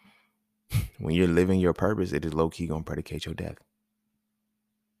 When you're living your purpose, it is low-key going to predicate your death.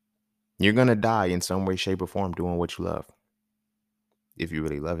 You're going to die in some way, shape, or form doing what you love. If you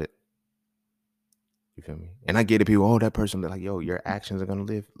really love it. You feel me? And I get it, people, that person, like, yo, your actions are going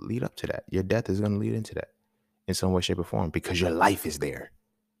to lead up to that. Your death is going to lead into that in some way, shape, or form because your life is there.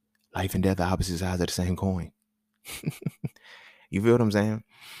 Life and death are opposite sides of the same coin. You feel what I'm saying?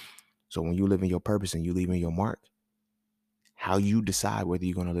 So when you live in your purpose and you leave in your mark, how you decide whether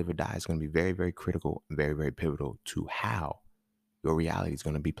you're going to live or die is going to be very, very critical and very, very pivotal to how your reality is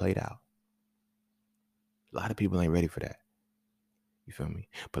going to be played out. A lot of people ain't ready for that. You feel me?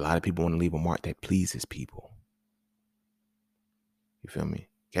 But a lot of people want to leave a mark that pleases people. You feel me?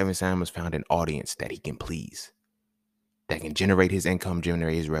 Kevin Samuels found an audience that he can please, that can generate his income,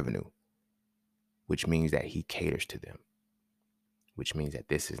 generate his revenue, which means that he caters to them, which means that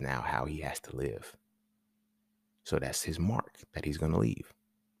this is now how he has to live. So that's his mark that he's going to leave.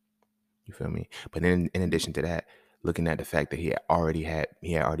 You feel me? But then in addition to that, looking at the fact that he had already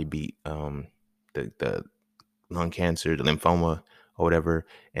beat the lung cancer, the lymphoma or whatever,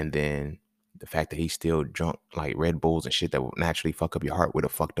 and then the fact that he still drunk like Red Bulls and shit that will naturally fuck up your heart with a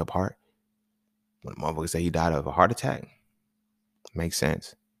fucked up heart. When a motherfucker say he died of a heart attack, makes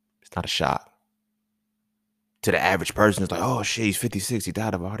sense. It's not a shock. To the average person, it's like, oh shit, he's 56, he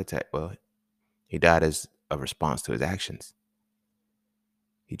died of a heart attack. Well, he died as a response to his actions.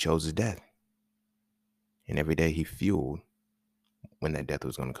 He chose his death. And every day he fueled when that death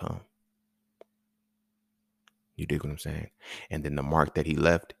was going to come. You dig what I'm saying? And then the mark that he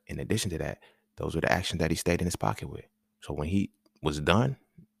left, in addition to that, those were the actions that he stayed in his pocket with. So when he was done,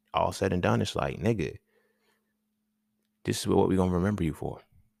 all said and done, it's like, nigga, this is what we're going to remember you for.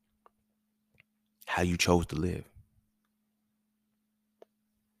 How you chose to live.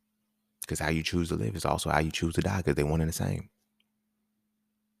 Because how you choose to live is also how you choose to die, because they're one and the same.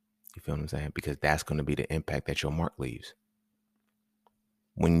 You feel what I'm saying? Because that's going to be the impact that your mark leaves.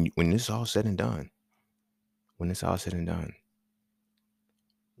 When this is all said and done,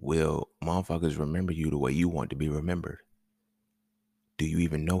 will motherfuckers remember you the way you want to be remembered? Do you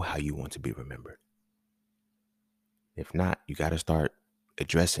even know how you want to be remembered? If not, you got to start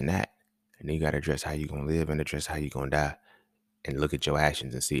addressing that. And then you got to address how you're going to live and address how you're going to die. And look at your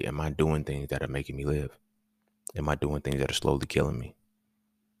actions and see, am I doing things that are making me live? Am I doing things that are slowly killing me?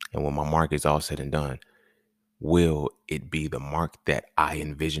 And when my mark is all said and done, will it be the mark that I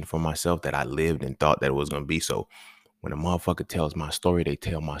envisioned for myself, that I lived and thought that it was going to be? So when a motherfucker tells my story, they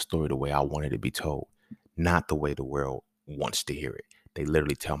tell my story the way I want it to be told, not the way the world wants to hear it. They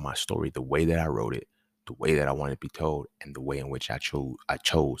literally tell my story the way that I wrote it, the way that I want it to be told, and the way in which I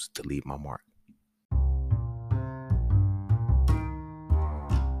chose to leave my mark.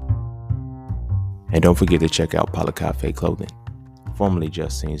 And don't forget to check out Cafe Clothing, formerly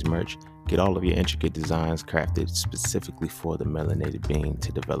Just Scenes merch. Get all of your intricate designs crafted specifically for the melanated being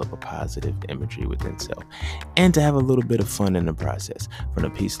to develop a positive imagery within self and to have a little bit of fun in the process. From the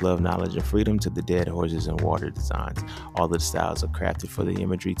peace, love, knowledge, and freedom to the dead horses and water designs, all of the styles are crafted for the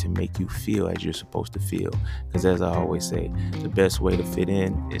imagery to make you feel as you're supposed to feel. Because as I always say, the best way to fit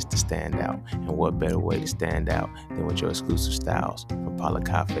in is to stand out. And what better way to stand out than with your exclusive styles from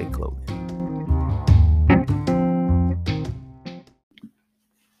Cafe Clothing.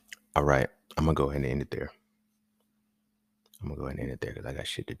 All right, I'm going to go ahead and end it there. Because I got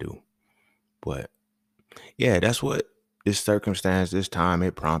shit to do. But yeah, that's what this circumstance, this time,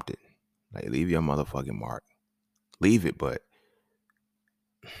 it prompted. Like, leave your motherfucking mark. Leave it, but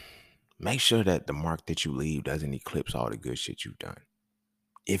make sure that the mark that you leave doesn't eclipse all the good shit you've done.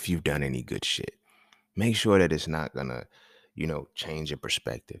 If you've done any good shit, make sure that it's not gonna, change your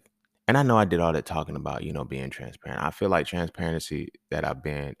perspective. And I know I did all that talking about, being transparent. I feel like transparency that I've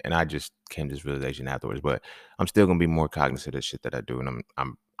been, and I just came to this realization afterwards, but I'm still gonna be more cognizant of the shit that I do. And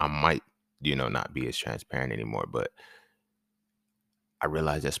I might, not be as transparent anymore. But I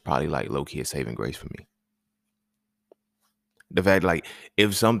realize that's probably like low key a saving grace for me. The fact, like,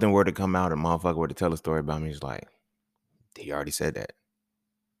 if something were to come out, a motherfucker were to tell a story about me, it's like, he already said that.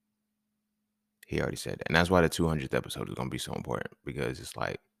 He already said that. And that's why the 200th episode is gonna be so important, because it's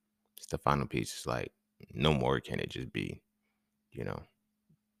like, it's the final piece. It's like, no more can it just be, you know.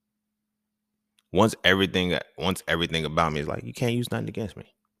 Once everything about me is like, you can't use nothing against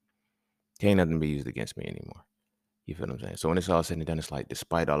me. Can't nothing be used against me anymore. You feel what I'm saying? So when it's all said and done, it's like,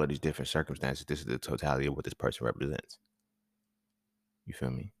 despite all of these different circumstances, this is the totality of what this person represents. You feel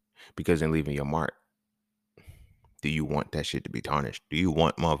me? Because in leaving your mark, do you want that shit to be tarnished? Do you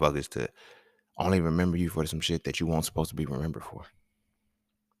want motherfuckers to only remember you for some shit that you weren't supposed to be remembered for?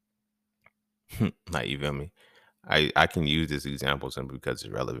 Like, you feel me? I can use this example simply because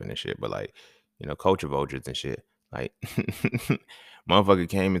it's relevant and shit, but like, culture vultures and shit. Like, motherfucker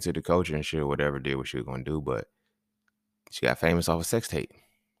came into the culture and shit, whatever, did what she was gonna do, but she got famous off a sex tape.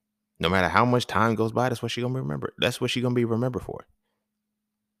 No matter how much time goes by, that's what she gonna be remembered. That's what she gonna be remembered for.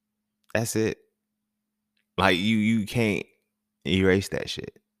 That's it. Like, you can't erase that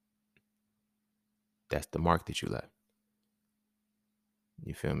shit. That's the mark that you left.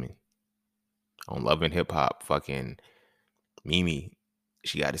 You feel me? On Love and Hip Hop, fucking Mimi,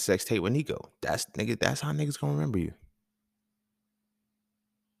 she got a sex tape with Nico. That's how niggas gonna remember you.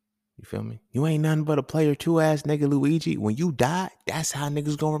 You feel me? You ain't nothing but a player two ass nigga Luigi. When you die, that's how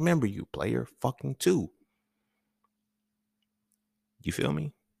niggas gonna remember you. Player fucking two. You feel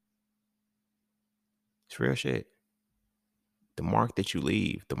me? It's real shit. The mark that you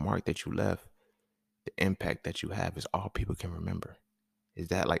leave, the mark that you left, the impact that you have is all people can remember. Is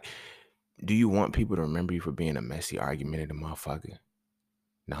that like, do you want people to remember you for being a messy, argumentative motherfucker?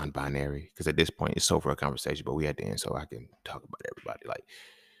 Non-binary? Because at this point, it's so for a conversation, but we at the end, so I can talk about everybody. Like,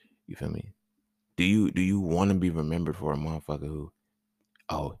 you feel me? Do you want to be remembered for a motherfucker who,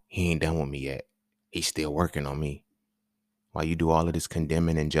 oh, he ain't done with me yet. He's still working on me. While you do all of this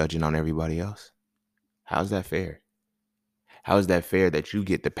condemning and judging on everybody else? How's that fair? How is that fair that you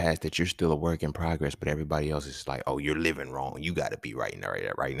get the pass that you're still a work in progress, but everybody else is like, oh, you're living wrong. You got to be right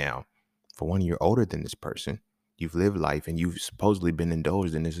now. For one, you're older than this person. You've lived life and you've supposedly been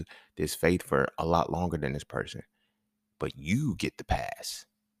indulged in this faith for a lot longer than this person. But you get the pass.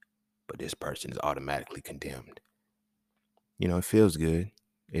 But this person is automatically condemned. It feels good.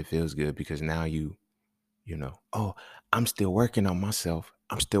 It feels good because now oh, I'm still working on myself.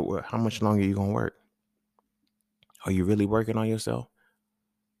 How much longer are you going to work? Are you really working on yourself?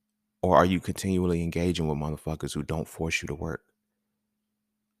 Or are you continually engaging with motherfuckers who don't force you to work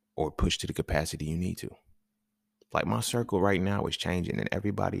or push to the capacity you need to? Like, my circle right now is changing, and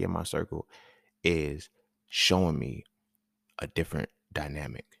everybody in my circle is showing me a different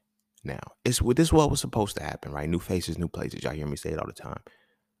dynamic. Now, this is what was supposed to happen, right? New faces, new places. Y'all hear me say it all the time.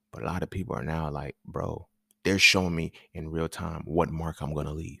 But a lot of people are now like, bro, they're showing me in real time what mark I'm going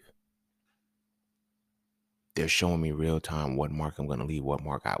to leave. They're showing me real time what mark I'm going to leave, what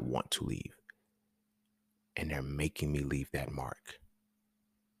mark I want to leave. And they're making me leave that mark.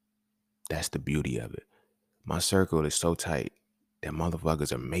 That's the beauty of it. My circle is so tight that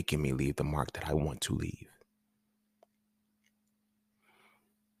motherfuckers are making me leave the mark that I want to leave.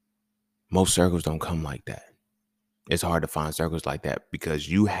 Most circles don't come like that. It's hard to find circles like that because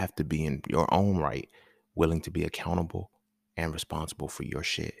you have to be in your own right willing to be accountable and responsible for your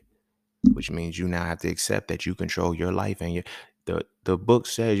shit, which means you now have to accept that you control your life, and the book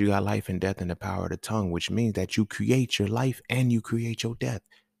says you got life and death in the power of the tongue, which means that you create your life and you create your death.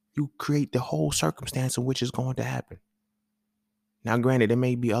 You create the whole circumstance in which it's going to happen. Now, granted, there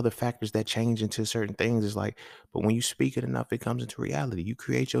may be other factors that change into certain things. It's like, but when you speak it enough, it comes into reality. You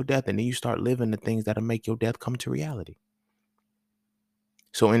create your death, and then you start living the things that'll make your death come to reality.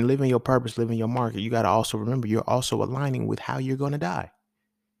 So in living your purpose, living your market, you got to also remember you're also aligning with how you're going to die.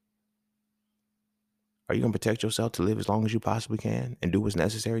 Are you going to protect yourself to live as long as you possibly can and do what's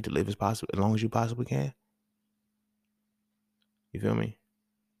necessary to live as long as you possibly can? You feel me?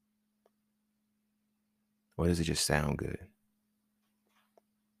 Or does it just sound good?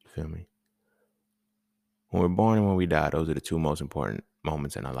 You feel me? When we're born and when we die, those are the two most important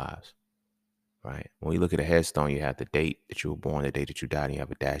moments in our lives, right? When you look at a headstone, you have the date that you were born, the date that you died, and you have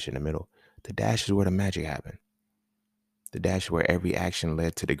a dash in the middle. The dash is where the magic happened. The dash is where every action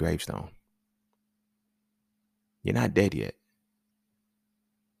led to the gravestone. You're not dead yet.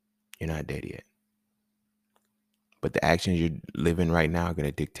 You're not dead yet. But the actions you're living right now are going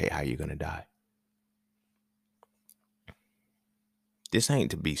to dictate how you're going to die. This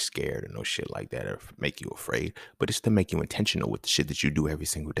ain't to be scared or no shit like that or make you afraid, but it's to make you intentional with the shit that you do every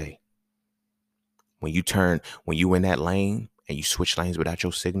single day. When you in that lane and you switch lanes without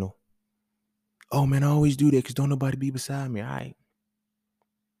your signal, oh man, I always do that because don't nobody be beside me. All right.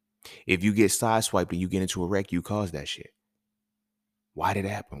 If you get sideswiped and you get into a wreck, you cause that shit. Why did it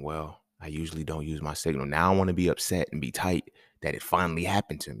happen? Well, I usually don't use my signal. Now I want to be upset and be tight that it finally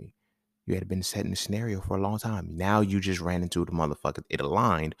happened to me. You had been set in the scenario for a long time. Now you just ran into the motherfucker. It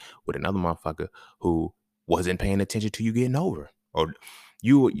aligned with another motherfucker who wasn't paying attention to you getting over. Or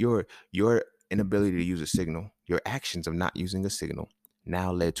your inability to use a signal, your actions of not using a signal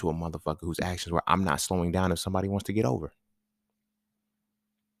now led to a motherfucker whose actions were, I'm not slowing down if somebody wants to get over.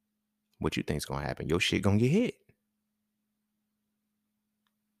 What you think's gonna happen? Your shit gonna get hit.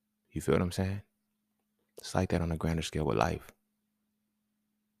 You feel what I'm saying? It's like that on a grander scale with life.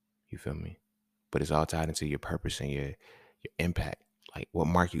 You feel me? But it's all tied into your purpose and your impact. Like what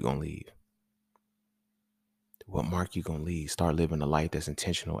mark you gonna leave? What mark you gonna leave? Start living a life that's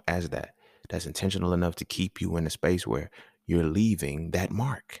intentional as that. That's intentional enough to keep you in a space where you're leaving that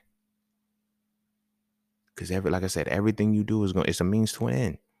mark. Because like I said, everything you do it's a means to an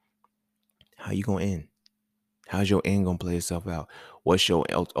end. How you gonna end? How's your end gonna play itself out? What's your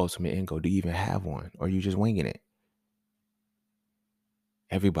ultimate end goal? Do you even have one? Or are you just winging it?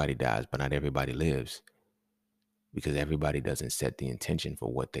 Everybody dies, but not everybody lives. Because everybody doesn't set the intention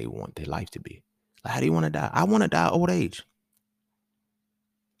for what they want their life to be. Like, how do you want to die? I want to die old age.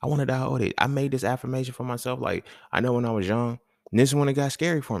 I want to die old age. I made this affirmation for myself. Like, I know when I was young, and this is when it got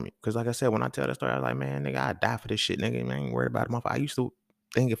scary for me. Because like I said, when I tell that story, I was like, man, nigga, I die for this shit, nigga. Man, I ain't worried about it. I used to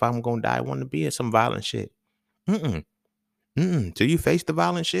think if I'm going to die, I want to be in some violent shit. Till you face the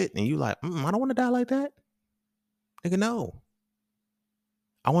violent shit and you like, I don't want to die like that. Nigga, no.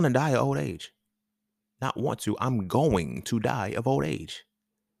 I want to die at old age. Not want to. I'm going to die of old age.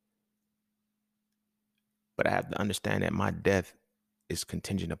 But I have to understand that my death is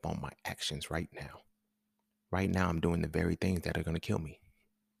contingent upon my actions right now. Right now, I'm doing the very things that are going to kill me.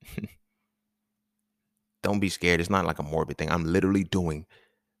 Don't be scared. It's not like a morbid thing. I'm literally doing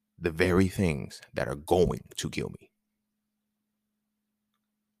the very things that are going to kill me.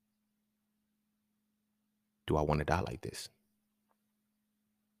 Do I want to die like this?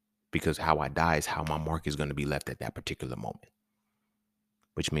 Because how I die is how my mark is going to be left at that particular moment.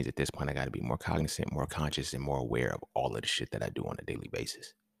 Which means at this point, I got to be more cognizant, more conscious, and more aware of all of the shit that I do on a daily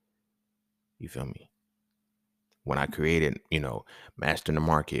basis. You feel me? When I created, mastering the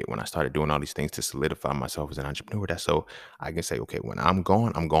market, when I started doing all these things to solidify myself as an entrepreneur, that's so I can say, okay, when I'm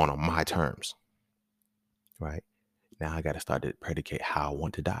going on my terms, right? Now I got to start to predicate how I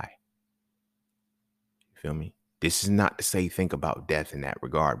want to die. You feel me? This is not to say think about death in that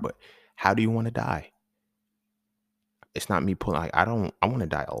regard, but how do you want to die? It's not me pulling, I want to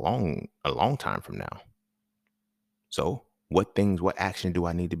die a long time from now. So what action do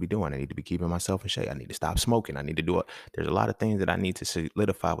I need to be doing? I need to be keeping myself in shape. I need to stop smoking. I need to do it. There's a lot of things that I need to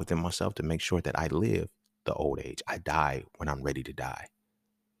solidify within myself to make sure that I live the old age. I die when I'm ready to die.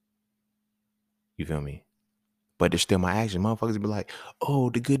 You feel me? But there's still my action. Motherfuckers be like, oh,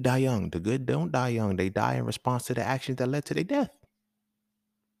 the good die young. The good don't die young. They die in response to the actions that led to their death.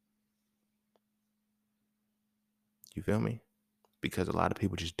 You feel me? Because a lot of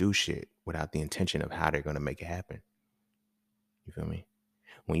people just do shit without the intention of how they're going to make it happen. You feel me?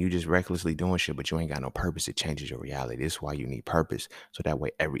 When you just recklessly doing shit, but you ain't got no purpose, it changes your reality. This is why you need purpose. So that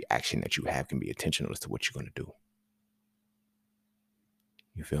way every action that you have can be intentional as to what you're going to do.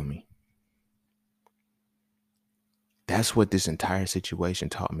 You feel me? That's what this entire situation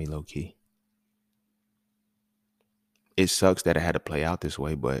taught me, low key. It sucks that it had to play out this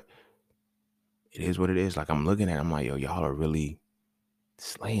way, but it is what it is. Like I'm looking at it, I'm like, yo, y'all are really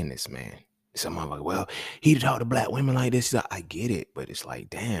slaying this man. Somebody like, well, he talk to black women like this. I get it, but it's like,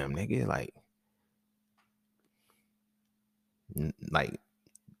 damn, nigga, like,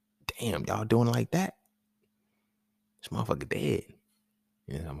 damn, y'all doing it like that? This motherfucker dead.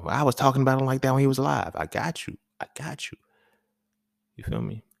 I was talking about him like that when he was alive. I got you. You feel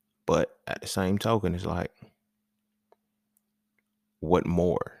me? But at the same token, it's like, what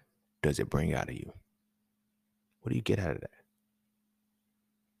more does it bring out of you? What do you get out of that?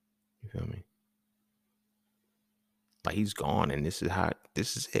 You feel me? Like he's gone, and this is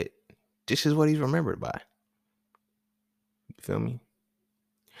it. This is what he's remembered by. You feel me?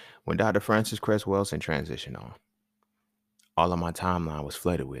 When Dr. Francis Cress Welsing transitioned on, all of my timeline was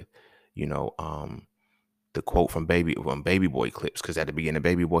flooded with, the quote from Baby Boy clips, because at the beginning of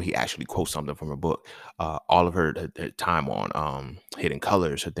Baby Boy, he actually quotes something from a book. All of her time on Hidden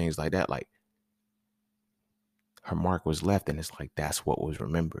Colors or things like that, like her mark was left, and it's like that's what was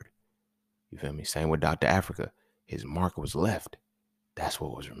remembered. You feel me? Same with Dr. Africa. His mark was left. That's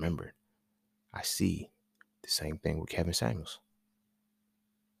what was remembered. I see the same thing with Kevin Samuels.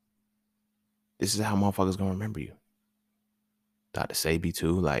 This is how motherfuckers gonna remember you. Dr. Sabi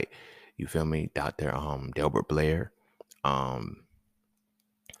too, like, you feel me? Dr. Delbert Blair. Um,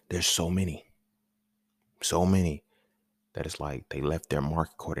 there's so many that it's like they left their mark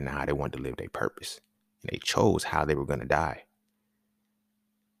according to how they wanted to live their purpose. And they chose how they were gonna die.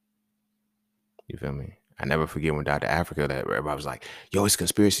 You feel me? I never forget when Dr. Africa, that everybody was like, yo, it's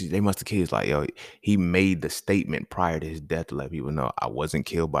conspiracy. They must have killed. It's like, yo, he made the statement prior to his death to let people know I wasn't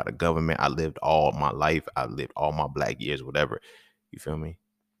killed by the government. I lived all my life. I lived all my black years, whatever. You feel me?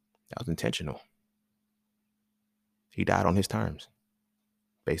 That was intentional. He died on his terms,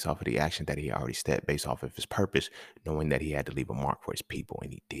 based off of the action that he already set, based off of his purpose, knowing that he had to leave a mark for his people,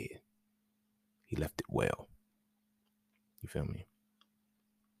 and he did. He left it well. You feel me?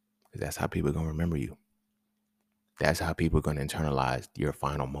 Because that's how people are going to remember you. That's how people are going to internalize your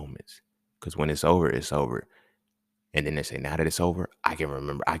final moments. Because when it's over, it's over. And then they say, now that it's over, I can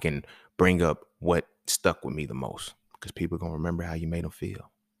remember, I can bring up what stuck with me the most. Because people are going to remember how you made them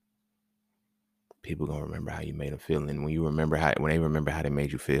feel. People are going to remember how you made them feel. And when they remember how they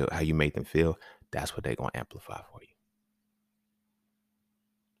made you feel, how you made them feel, that's what they're going to amplify for you.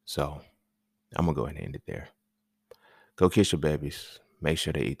 So I'm going to go ahead and end it there. Go kiss your babies. Make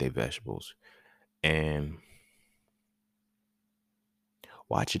sure they eat their vegetables. And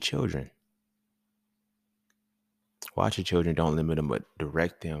watch your children. Watch your children. Don't limit them, but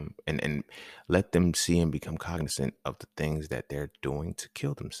direct them and let them see and become cognizant of the things that they're doing to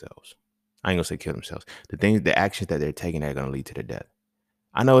kill themselves. I ain't gonna say kill themselves. The actions that they're taking that are gonna lead to their death.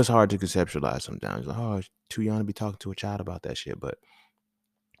 I know it's hard to conceptualize sometimes. Like, oh, it's too young to be talking to a child about that shit, but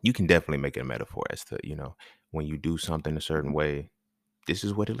you can definitely make it a metaphor as to, when you do something a certain way, this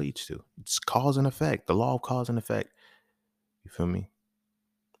is what it leads to. It's cause and effect, the law of cause and effect. You feel me?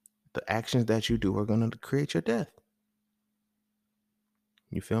 The actions that you do are going to create your death.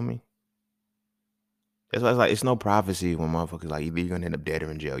 You feel me? That's why it's like, it's no prophecy when motherfuckers like, either you're going to end up dead or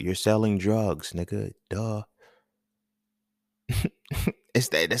in jail. You're selling drugs, nigga. Duh.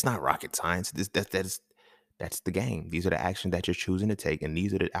 That's not rocket science. That's the game. These are the actions that you're choosing to take, and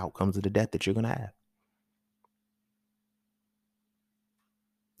these are the outcomes of the death that you're going to have.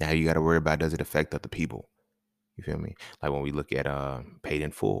 Now you got to worry about, does it affect other people? You feel me? Like when we look at Paid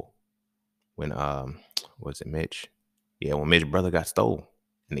in Full, when was it Mitch? Yeah, when Mitch's brother got stole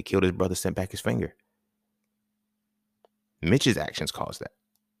and they killed his brother, sent back his finger. Mitch's actions caused that.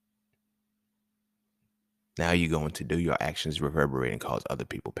 Now you're going to do your actions reverberate and cause other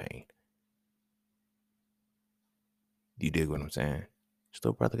people pain. You dig what I'm saying?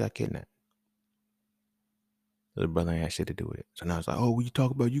 Still brother got kidnapped. Little brother ain't had shit to do with it. So now it's like, oh, when you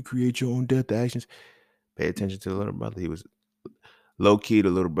talk about you create your own death actions, pay attention to the little brother. He was low key, the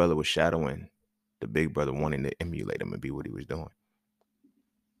little brother was shadowing the big brother, wanting to emulate him and be what he was doing.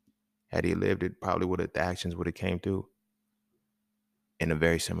 Had he lived, it probably would have, the actions would have came through in a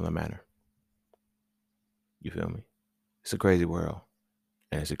very similar manner. You feel me? It's a crazy world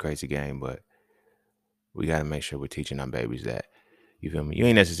and it's a crazy game, but we got to make sure we're teaching our babies that. You feel me? You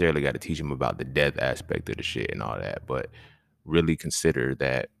ain't necessarily got to teach them about the death aspect of the shit and all that, but really consider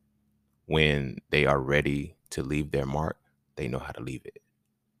that when they are ready to leave their mark, they know how to leave it.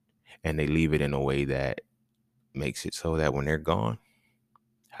 And they leave it in a way that makes it so that when they're gone,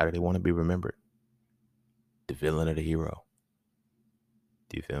 how do they want to be remembered? The villain or the hero?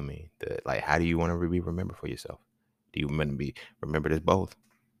 Do you feel me? How do you want to be remembered for yourself? Do you want to be remembered as both?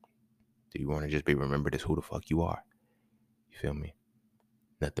 Do you want to just be remembered as who the fuck you are? You feel me?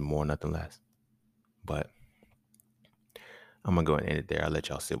 Nothing more, nothing less. But I'm gonna go ahead and end it there. I'll let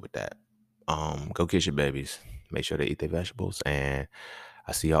y'all sit with that. Go kiss your babies. Make sure they eat their vegetables. And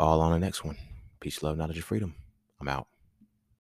I see y'all all on the next one. Peace, love, knowledge, and freedom. I'm out.